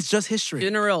history. It's just history.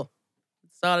 General.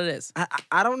 That's all it is.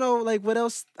 I don't know, like, what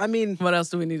else? I mean... What else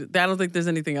do we need? I don't think there's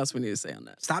anything else we need to say on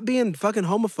that. Stop being fucking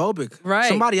homophobic. Right.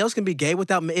 Somebody else can be gay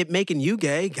without it making you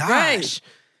gay. Gosh. Right.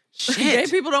 Shit. Gay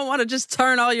people don't want to just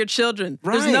turn all your children.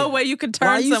 There's Right. no way you could turn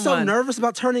Why are you someone. so nervous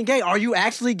about turning gay? Are you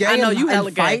actually gay? I know and, you and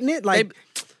hella gay. fighting it? Like,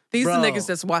 these bro, the niggas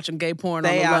that's watching gay porn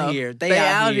on they the out low. here. They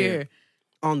out here. here.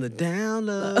 on the down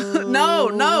low.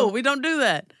 No, we don't do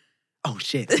that. Oh,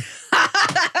 shit.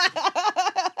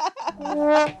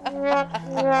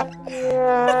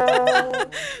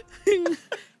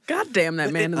 God damn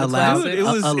that man in the Allow, closet. It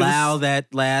was- allow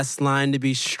that last line to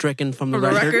be stricken from the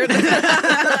From the record.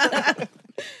 record.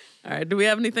 All right, do we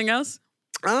have anything else?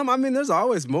 I mean, there's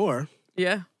always more.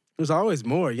 Yeah. There's always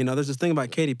more. You know, there's this thing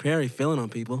about Katy Perry feeling on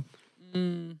people.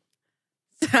 I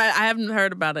haven't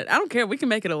heard about it. I don't care. We can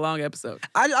make it a long episode.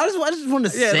 I just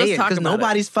want to Yeah, say let's it talk because about it.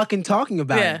 nobody's fucking talking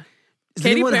about Yeah. it. Has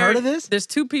Katy anyone Perry, heard of this? There's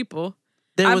two people.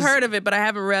 There I've was- heard of it, but I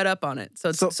haven't read up on it.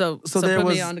 So there put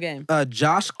was me on the game.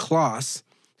 Josh Kloss,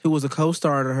 who was a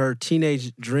co-star of her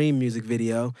Teenage Dream music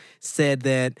video, said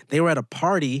that they were at a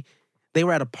party. They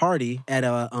were at a party at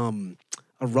a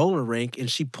roller rink, and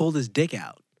she pulled his dick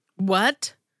out,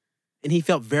 What? and he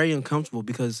felt very uncomfortable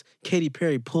because Katy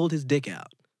Perry pulled his dick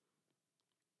out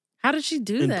How did she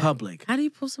do in that? public. How do you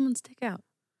pull someone's dick out?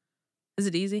 Is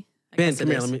it easy? I Ben, guess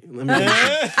come it here. is. Let me.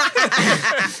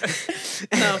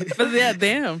 No, but yeah,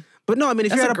 damn. But no, I mean, if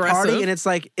That's you're at a party aggressive. and it's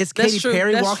like it's That's Katy true,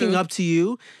 Perry that's walking true. up to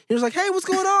you, you're just like, "Hey, what's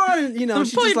going on?" And, you know, Pull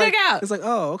she's your just like, dick out. It's like,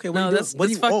 "Oh, okay, what No, are you that's- doing? What are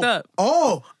that's you, fucked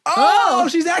oh, up. Oh,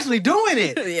 she's actually doing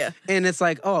it." Yeah. And it's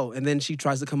like, oh, and then she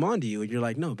tries to come on to you, and you're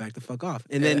like, no, back the fuck off.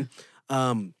 And then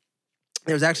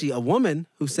there was actually a woman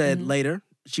who said Mm-hmm. later,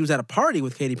 she was at a party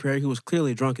with Katy Perry, who was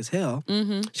clearly drunk as hell.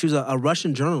 Mm-hmm. She was a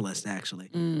Russian journalist, actually.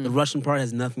 Mm. The Russian part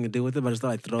has nothing to do with it, but I just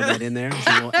thought I'd throw that in there. It's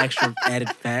a little extra added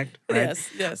fact, right?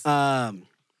 Yes.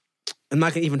 I'm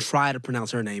not gonna even try to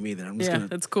pronounce her name either. I'm just Yeah, gonna.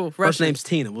 that's cool. First Russian. name's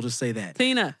Tina. We'll just say that.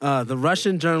 Tina. The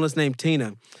Russian journalist named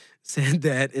Tina said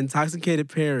that intoxicated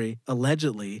Perry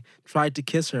allegedly tried to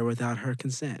kiss her without her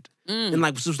consent. And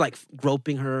like was like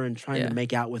groping her and trying to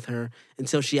make out with her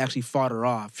until she actually fought her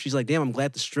off. She's like, damn, I'm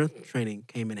glad the strength training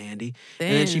came in handy. Damn.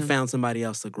 And then she found somebody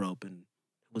else to grope and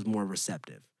was more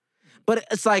receptive. But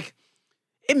it's like,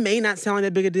 it may not sound like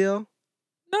that big a deal.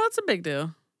 No, it's a big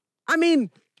deal. I mean,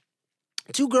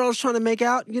 two girls trying to make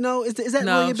out, you know, is that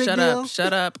No, really a big shut deal? up.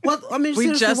 Shut up. What, I mean, We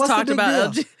seriously, just what's the talked big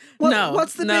about deal? LG.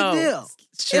 What's the big deal?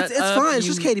 Shut It's up, fine. It's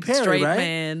just you Katy Perry, straight right?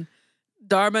 man.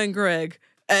 Dharma and Greg.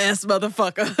 Ass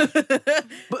motherfucker.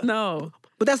 No.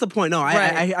 But that's the point. No,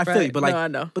 I feel you. But like, no, I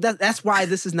know. But that's why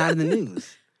this is not in the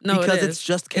news. No, because it is. it's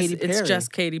just Katy Perry. It's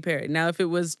just Katy Perry. Now, if it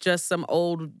was just some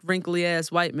old wrinkly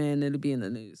ass white man, it'd be in the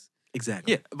news.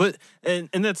 Exactly. Yeah, but and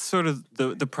that's sort of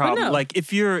the problem. no. Like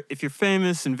if you're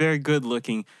famous and very good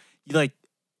looking, you're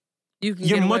You can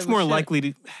get away much with more shit. likely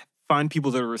to find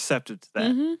people that are receptive to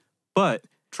that. Mhm. But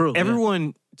True.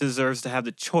 everyone deserves to have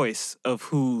the choice of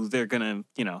who they're gonna,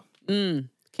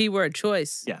 Keyword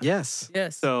choice. Yeah. Yes.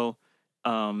 Yes. So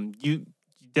you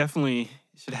definitely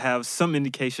should have some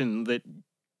indication that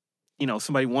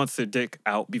somebody wants their dick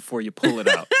out before you pull it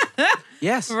out.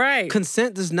 Yes. Right.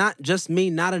 Consent does not just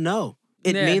mean not a no.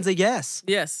 It Yeah. means a yes.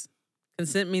 Yes.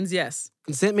 Consent means yes.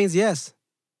 Consent means yes.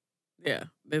 Yeah.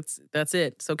 That's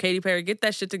it. So Katy Perry, get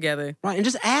that shit together. Right. And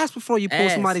just ask before you pull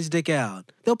Ask. somebody's dick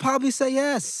out. They'll probably say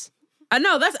yes. I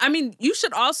know you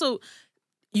should also,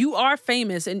 you are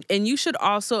famous and you should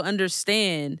also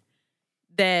understand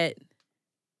that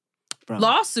Bro.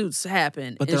 lawsuits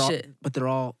happen But and they're all, shit. but they're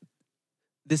all,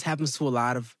 this happens to a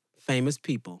lot of famous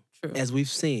people, True. as we've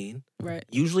seen. Right.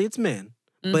 Usually it's men,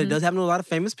 but it Mhm. does happen to a lot of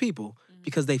famous people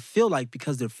because they feel like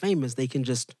because they're famous, they can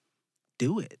just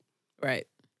do it. Right.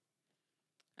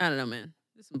 I don't know, man.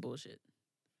 This is some bullshit.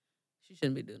 She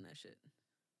shouldn't be doing that shit.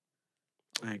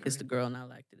 I agree. Kiss the girl and I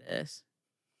liked it ass.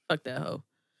 Fuck that hoe.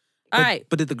 All right.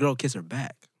 But did the girl kiss her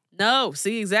back? No.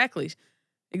 See, exactly.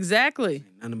 Exactly.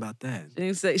 Nothing about that. She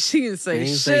didn't say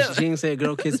She shit. didn't say a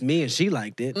girl kissed me and she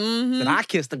liked it. Mhm. But I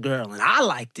kissed a girl and I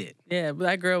liked it. Yeah, but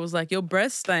that girl was like, your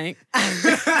breath stank.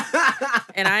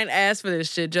 And I ain't asked for this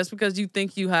shit just because you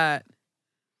think you hot.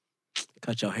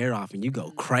 Cut your hair off and you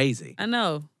go crazy. I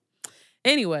know.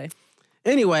 Anyway.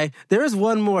 Anyway, there is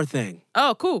one more thing.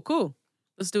 Oh, cool.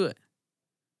 Let's do it.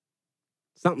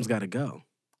 Something's got to go.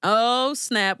 Oh,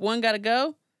 snap. One gotta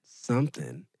go?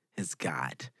 Something has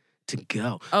got to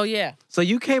go. Oh, yeah. So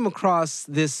you came across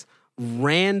this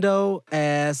rando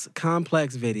ass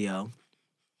Complex video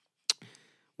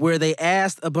where they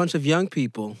asked a bunch of young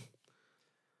people,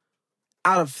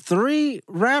 out of 3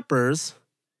 rappers,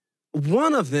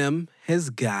 one of them has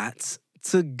got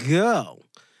to go.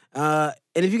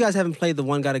 And if you guys haven't played the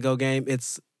One Gotta Go game,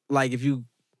 it's like if you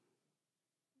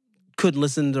couldn't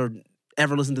listen or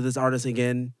ever listen to this artist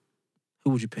again,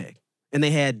 who would you pick? And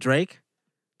they had Drake,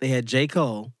 they had J.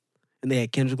 Cole, and they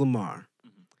had Kendrick Lamar.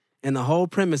 And the whole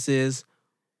premise is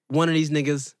one of these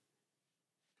niggas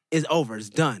is over. It's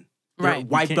done. They're Right.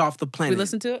 wiped off the planet. We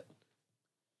listen to it?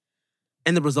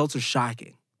 And the results are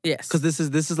shocking. Yes. Because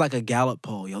this is like a Gallup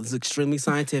poll, yo. This is extremely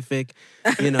scientific.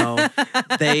 You know,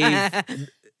 they've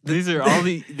These are all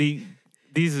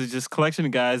these are just collection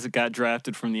of guys that got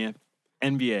drafted from the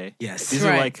NBA. yes. These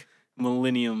Right. are like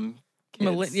millennium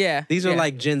kids. Yeah. These are yeah.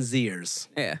 like Gen Zers.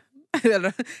 Yeah.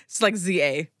 It's like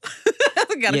ZA.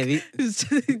 Gotta Yeah,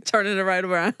 turning it right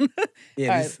around. Yeah,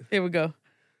 All right, these- here we go.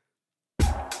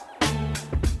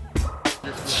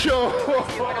 Sure.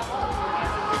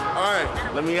 All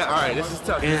right, this is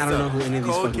tough. And This I is don't know tough. who any of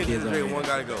these Cole, fucking Kendrick, kids are Drake, yet. One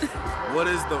gotta go. What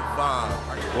is the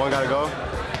vibe? One gotta go.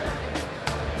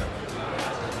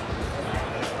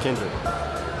 Kendrick.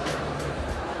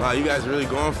 Wow, you guys really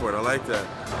going for it. I like that.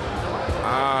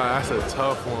 Ah, that's a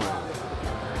tough one.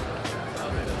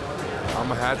 I'm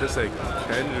gonna have to say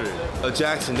Kendrick.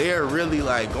 Jackson, they are really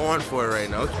like going for it right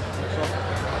now.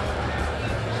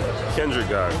 Kendrick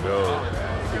gotta go.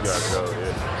 He gotta go,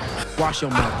 yeah. Wash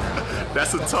your mouth.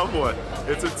 That's a tough one.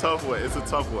 It's a tough one. It's a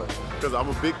tough one. Because I'm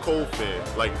a big Cole fan,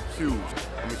 like huge.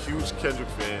 I'm a huge Kendrick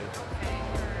fan.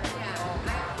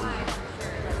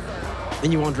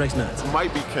 And you want Drake's nuts.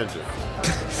 Might be Kendrick.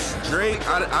 Drake,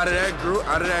 out of that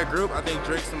group, I think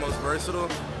Drake's the most versatile.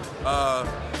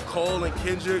 Cole and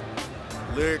Kendrick,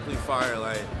 lyrically fire.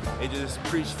 Like they just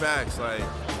preach facts. Like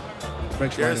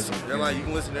Drake's they're like you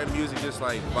can listen to their music just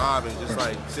like bobbing, just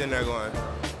like sitting there going,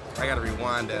 I gotta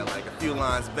rewind that like a few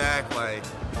lines back. Like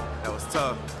that was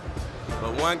tough.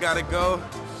 But one gotta go.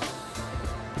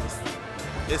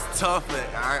 It's tough. But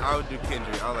I would do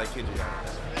Kendrick. I like Kendrick.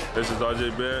 This is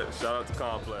RJ Barrett. Shout out to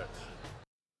Complex.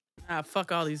 Ah,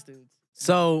 fuck all these dudes.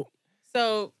 So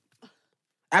So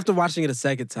after watching it a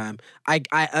second time, I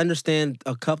understand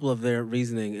a couple of their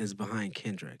reasoning is behind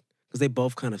Kendrick because they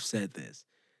both kind of said this.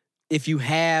 If you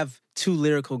have two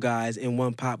lyrical guys and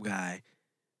one pop guy.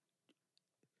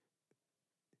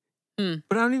 But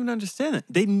I don't even understand it.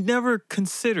 They never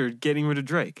considered getting rid of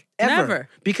Drake. Ever. Never.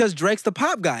 Because Drake's the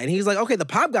pop guy. And he's like, okay, the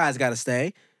pop guy's got to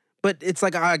stay. But it's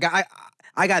like, I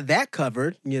got that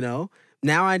covered, you know?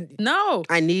 Now I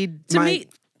need to my... me,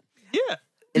 Yeah.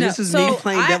 And No, this is so me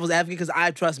playing I- devil's advocate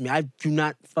because trust me, I do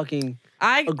not fucking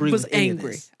I agree was with any of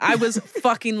angry. this. I was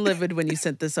fucking livid when you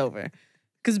sent this over.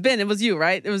 Because Ben, it was you,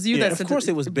 right? It was you Yeah, that of sent course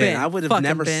it was Ben. I would have Fucking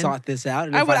never Ben. sought this out.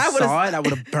 And I if would- I I would've- saw it, I would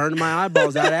have burned my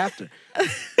eyeballs out after.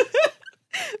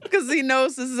 Because he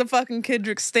knows this is a fucking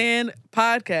Kendrick Stan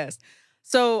podcast.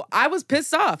 So I was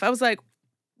pissed off. I was like,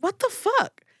 what the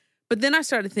fuck? But then I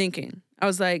started thinking. I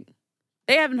was like,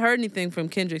 they haven't heard anything from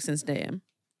Kendrick since Damn.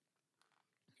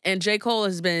 And J. Cole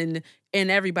has been in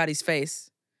everybody's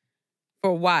face for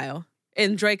a while.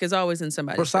 And Drake is always in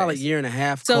somebody's For a solid face. year and a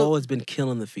half, So- Cole has been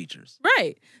killing the features.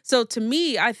 Right. So to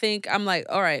me, I think I'm like,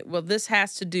 all right, well, this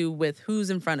has to do with who's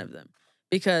in front of them.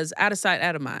 Because out of sight,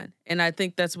 out of mind. And I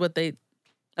think that's what these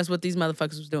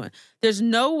motherfuckers was doing. There's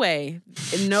no way,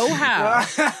 no how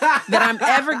that I'm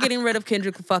ever getting rid of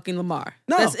Kendrick fucking Lamar.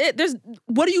 No. That's it.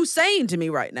 What are you saying to me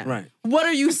right now? Right. What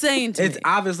are you saying to It's me?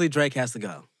 obviously Drake has to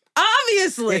go.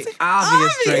 Obviously. It's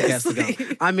obvious Drake has to Obviously.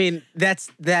 go. I mean, that's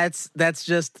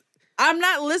just I'm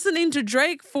not listening to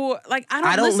Drake for, like,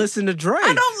 I don't listen to Drake.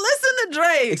 I don't listen to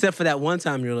Drake. Except for that one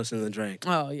time you were listening to Drake.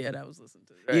 Oh, yeah, that was listening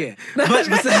to Drake. Yeah.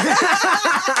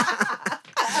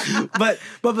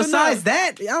 But besides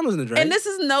that, I don't listen to Drake. And this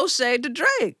is no shade to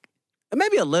Drake.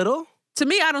 Maybe a little. To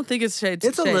me, I don't think it's shade.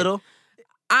 It's a shade. little.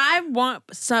 I want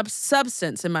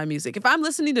substance in my music. If I'm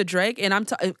listening to Drake and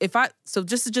so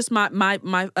this is just my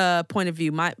point of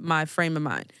view, my frame of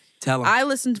mind. Tell him. I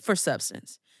listen for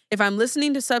substance. If I'm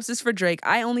listening to substance for Drake,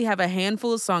 I only have a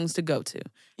handful of songs to go to.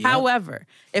 Yep. However,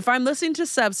 if I'm listening to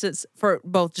substance for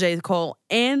both J. Cole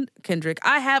and Kendrick,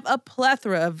 I have a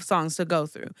plethora of songs to go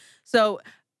through. So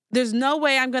there's no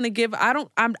way I'm gonna give.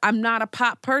 I'm not a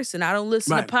pop person. I don't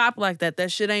listen Right. to pop like that.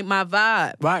 That shit ain't my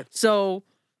vibe. Right. So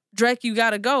Drake, you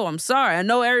gotta go. I'm sorry. I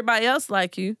know everybody else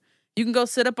like you. You can go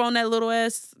sit up on that little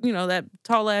ass, that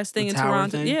tall ass thing The in tower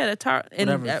Toronto. thing? Yeah, that tower, and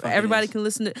Whatever the fuck it everybody is. can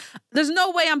listen to. There's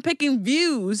no way I'm picking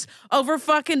Views over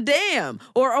fucking Damn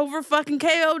or over fucking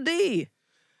KOD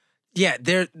Yeah,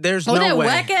 there's or no that way.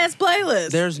 whack ass playlist.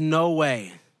 There's no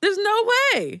way There's no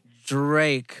way.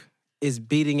 Drake is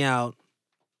beating out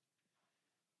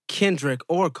Kendrick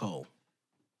or Cole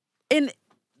And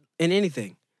in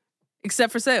anything.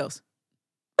 except for sales.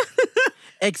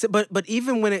 Except, but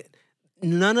even when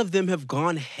none of them have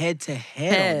gone head to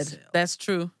head on sale. That's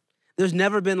true. There's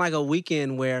never been like a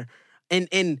weekend where,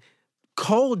 and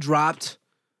Cole dropped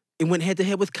and went head to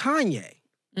head with Kanye,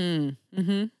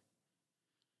 Mm-hmm.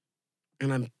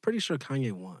 and I'm pretty sure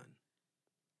Kanye won.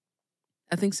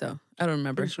 I think so. I don't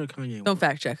remember. Pretty sure Kanye won. Don't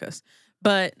fact check us.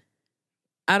 But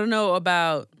I don't know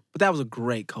about. But that was a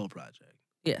great Cole project.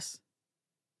 Yes,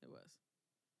 it was.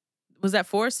 Was that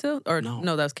Forest Hill or No.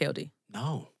 No, that was KOD.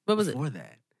 No. What was it? before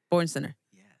that? Born Center.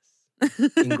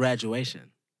 Yes. In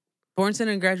graduation. Born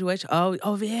Center and graduation. Oh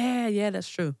yeah, that's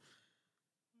true.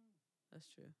 That's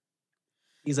true.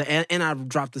 He's like, and I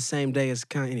dropped the same day as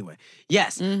Kanye. Anyway,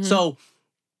 yes. Mhm. So,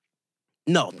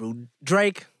 no, bro.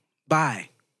 Drake, bye.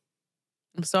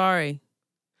 I'm sorry.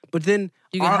 But then,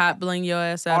 You can hot bling your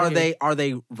ass out. of here. are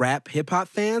they rap hip hop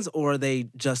fans or are they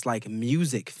just like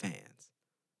music fans?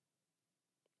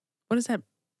 What is that?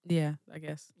 Yeah, I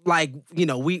guess. Like,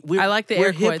 we're I like the we're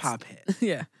air quotes. hip hop heads.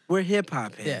 Yeah. We're hip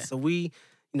hop heads. Yeah. So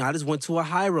I just went to a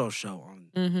Hyro show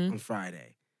Mm-hmm. on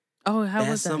Friday. Oh, how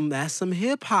was that? That's some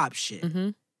hip hop shit. Mm-hmm.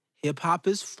 Hip hop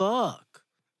is fuck.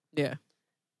 Yeah.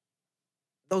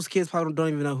 Those kids probably don't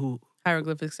even know who.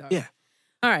 Hieroglyphics are. Yeah.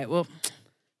 All right. Well,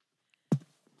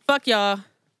 fuck y'all.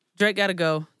 Drake gotta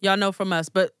go. Y'all know from us.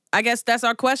 But I guess that's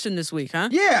our question this week, huh?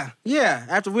 Yeah.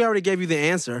 After we already gave you the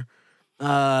answer.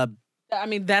 I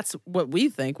mean, that's what we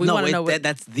think. We No, want to know what.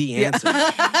 that's the answer.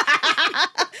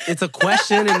 It's a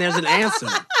question and there's an answer.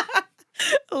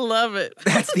 Love it.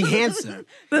 That's the answer.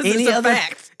 This is a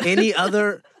fact.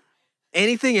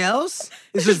 Anything else is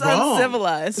It's just wrong.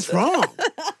 uncivilized. It's wrong.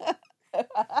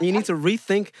 You need to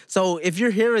rethink. So if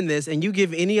you're hearing this and you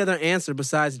give any other answer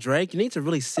besides Drake, you need to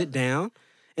really sit down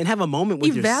and have a moment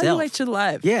with Evaluate yourself. your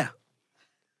life. Yeah.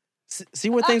 See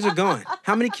where things are going.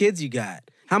 How many kids you got?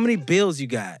 How many bills you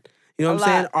got? You know what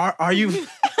I'm saying? Are you...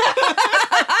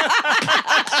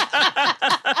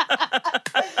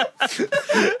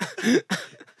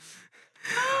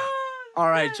 All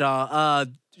right, y'all.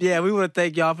 Yeah, we want to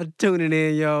thank y'all for tuning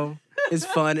in, yo. It's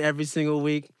fun every single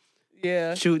week.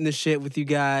 Yeah. Shooting the shit with you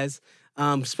guys.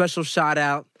 Special shout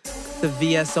out to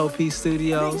VSOP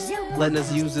Studios letting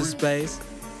us use this space.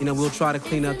 You know, we'll try to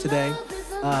clean up today.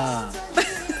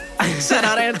 Shout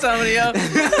out Antonio.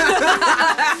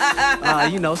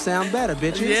 You know, sound better,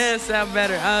 bitches. Yeah, sound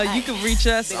better. You can reach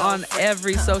us on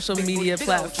every social media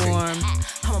platform.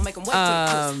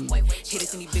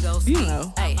 You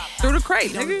know, through the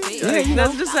crate, nigga. Yeah, you know.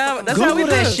 That's just how. That's Google how we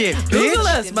that do. shit, Google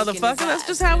bitch. us, motherfucker. That's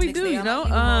just how we do. You know.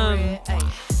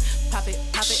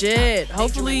 Shit.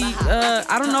 Hopefully,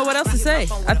 I don't know what else to say.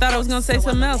 I thought I was gonna say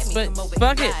something else, but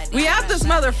fuck it. We out this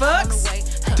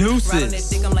motherfucks.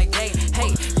 Deuces.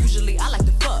 Hey, usually I like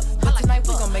to fuck, but tonight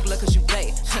we gon' make love 'cause you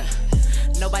play.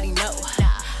 Nobody know.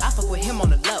 I fuck with him on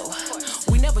the low.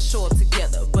 We never show up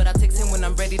together, but I text him when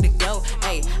I'm ready to go.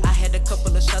 Hey, I had a couple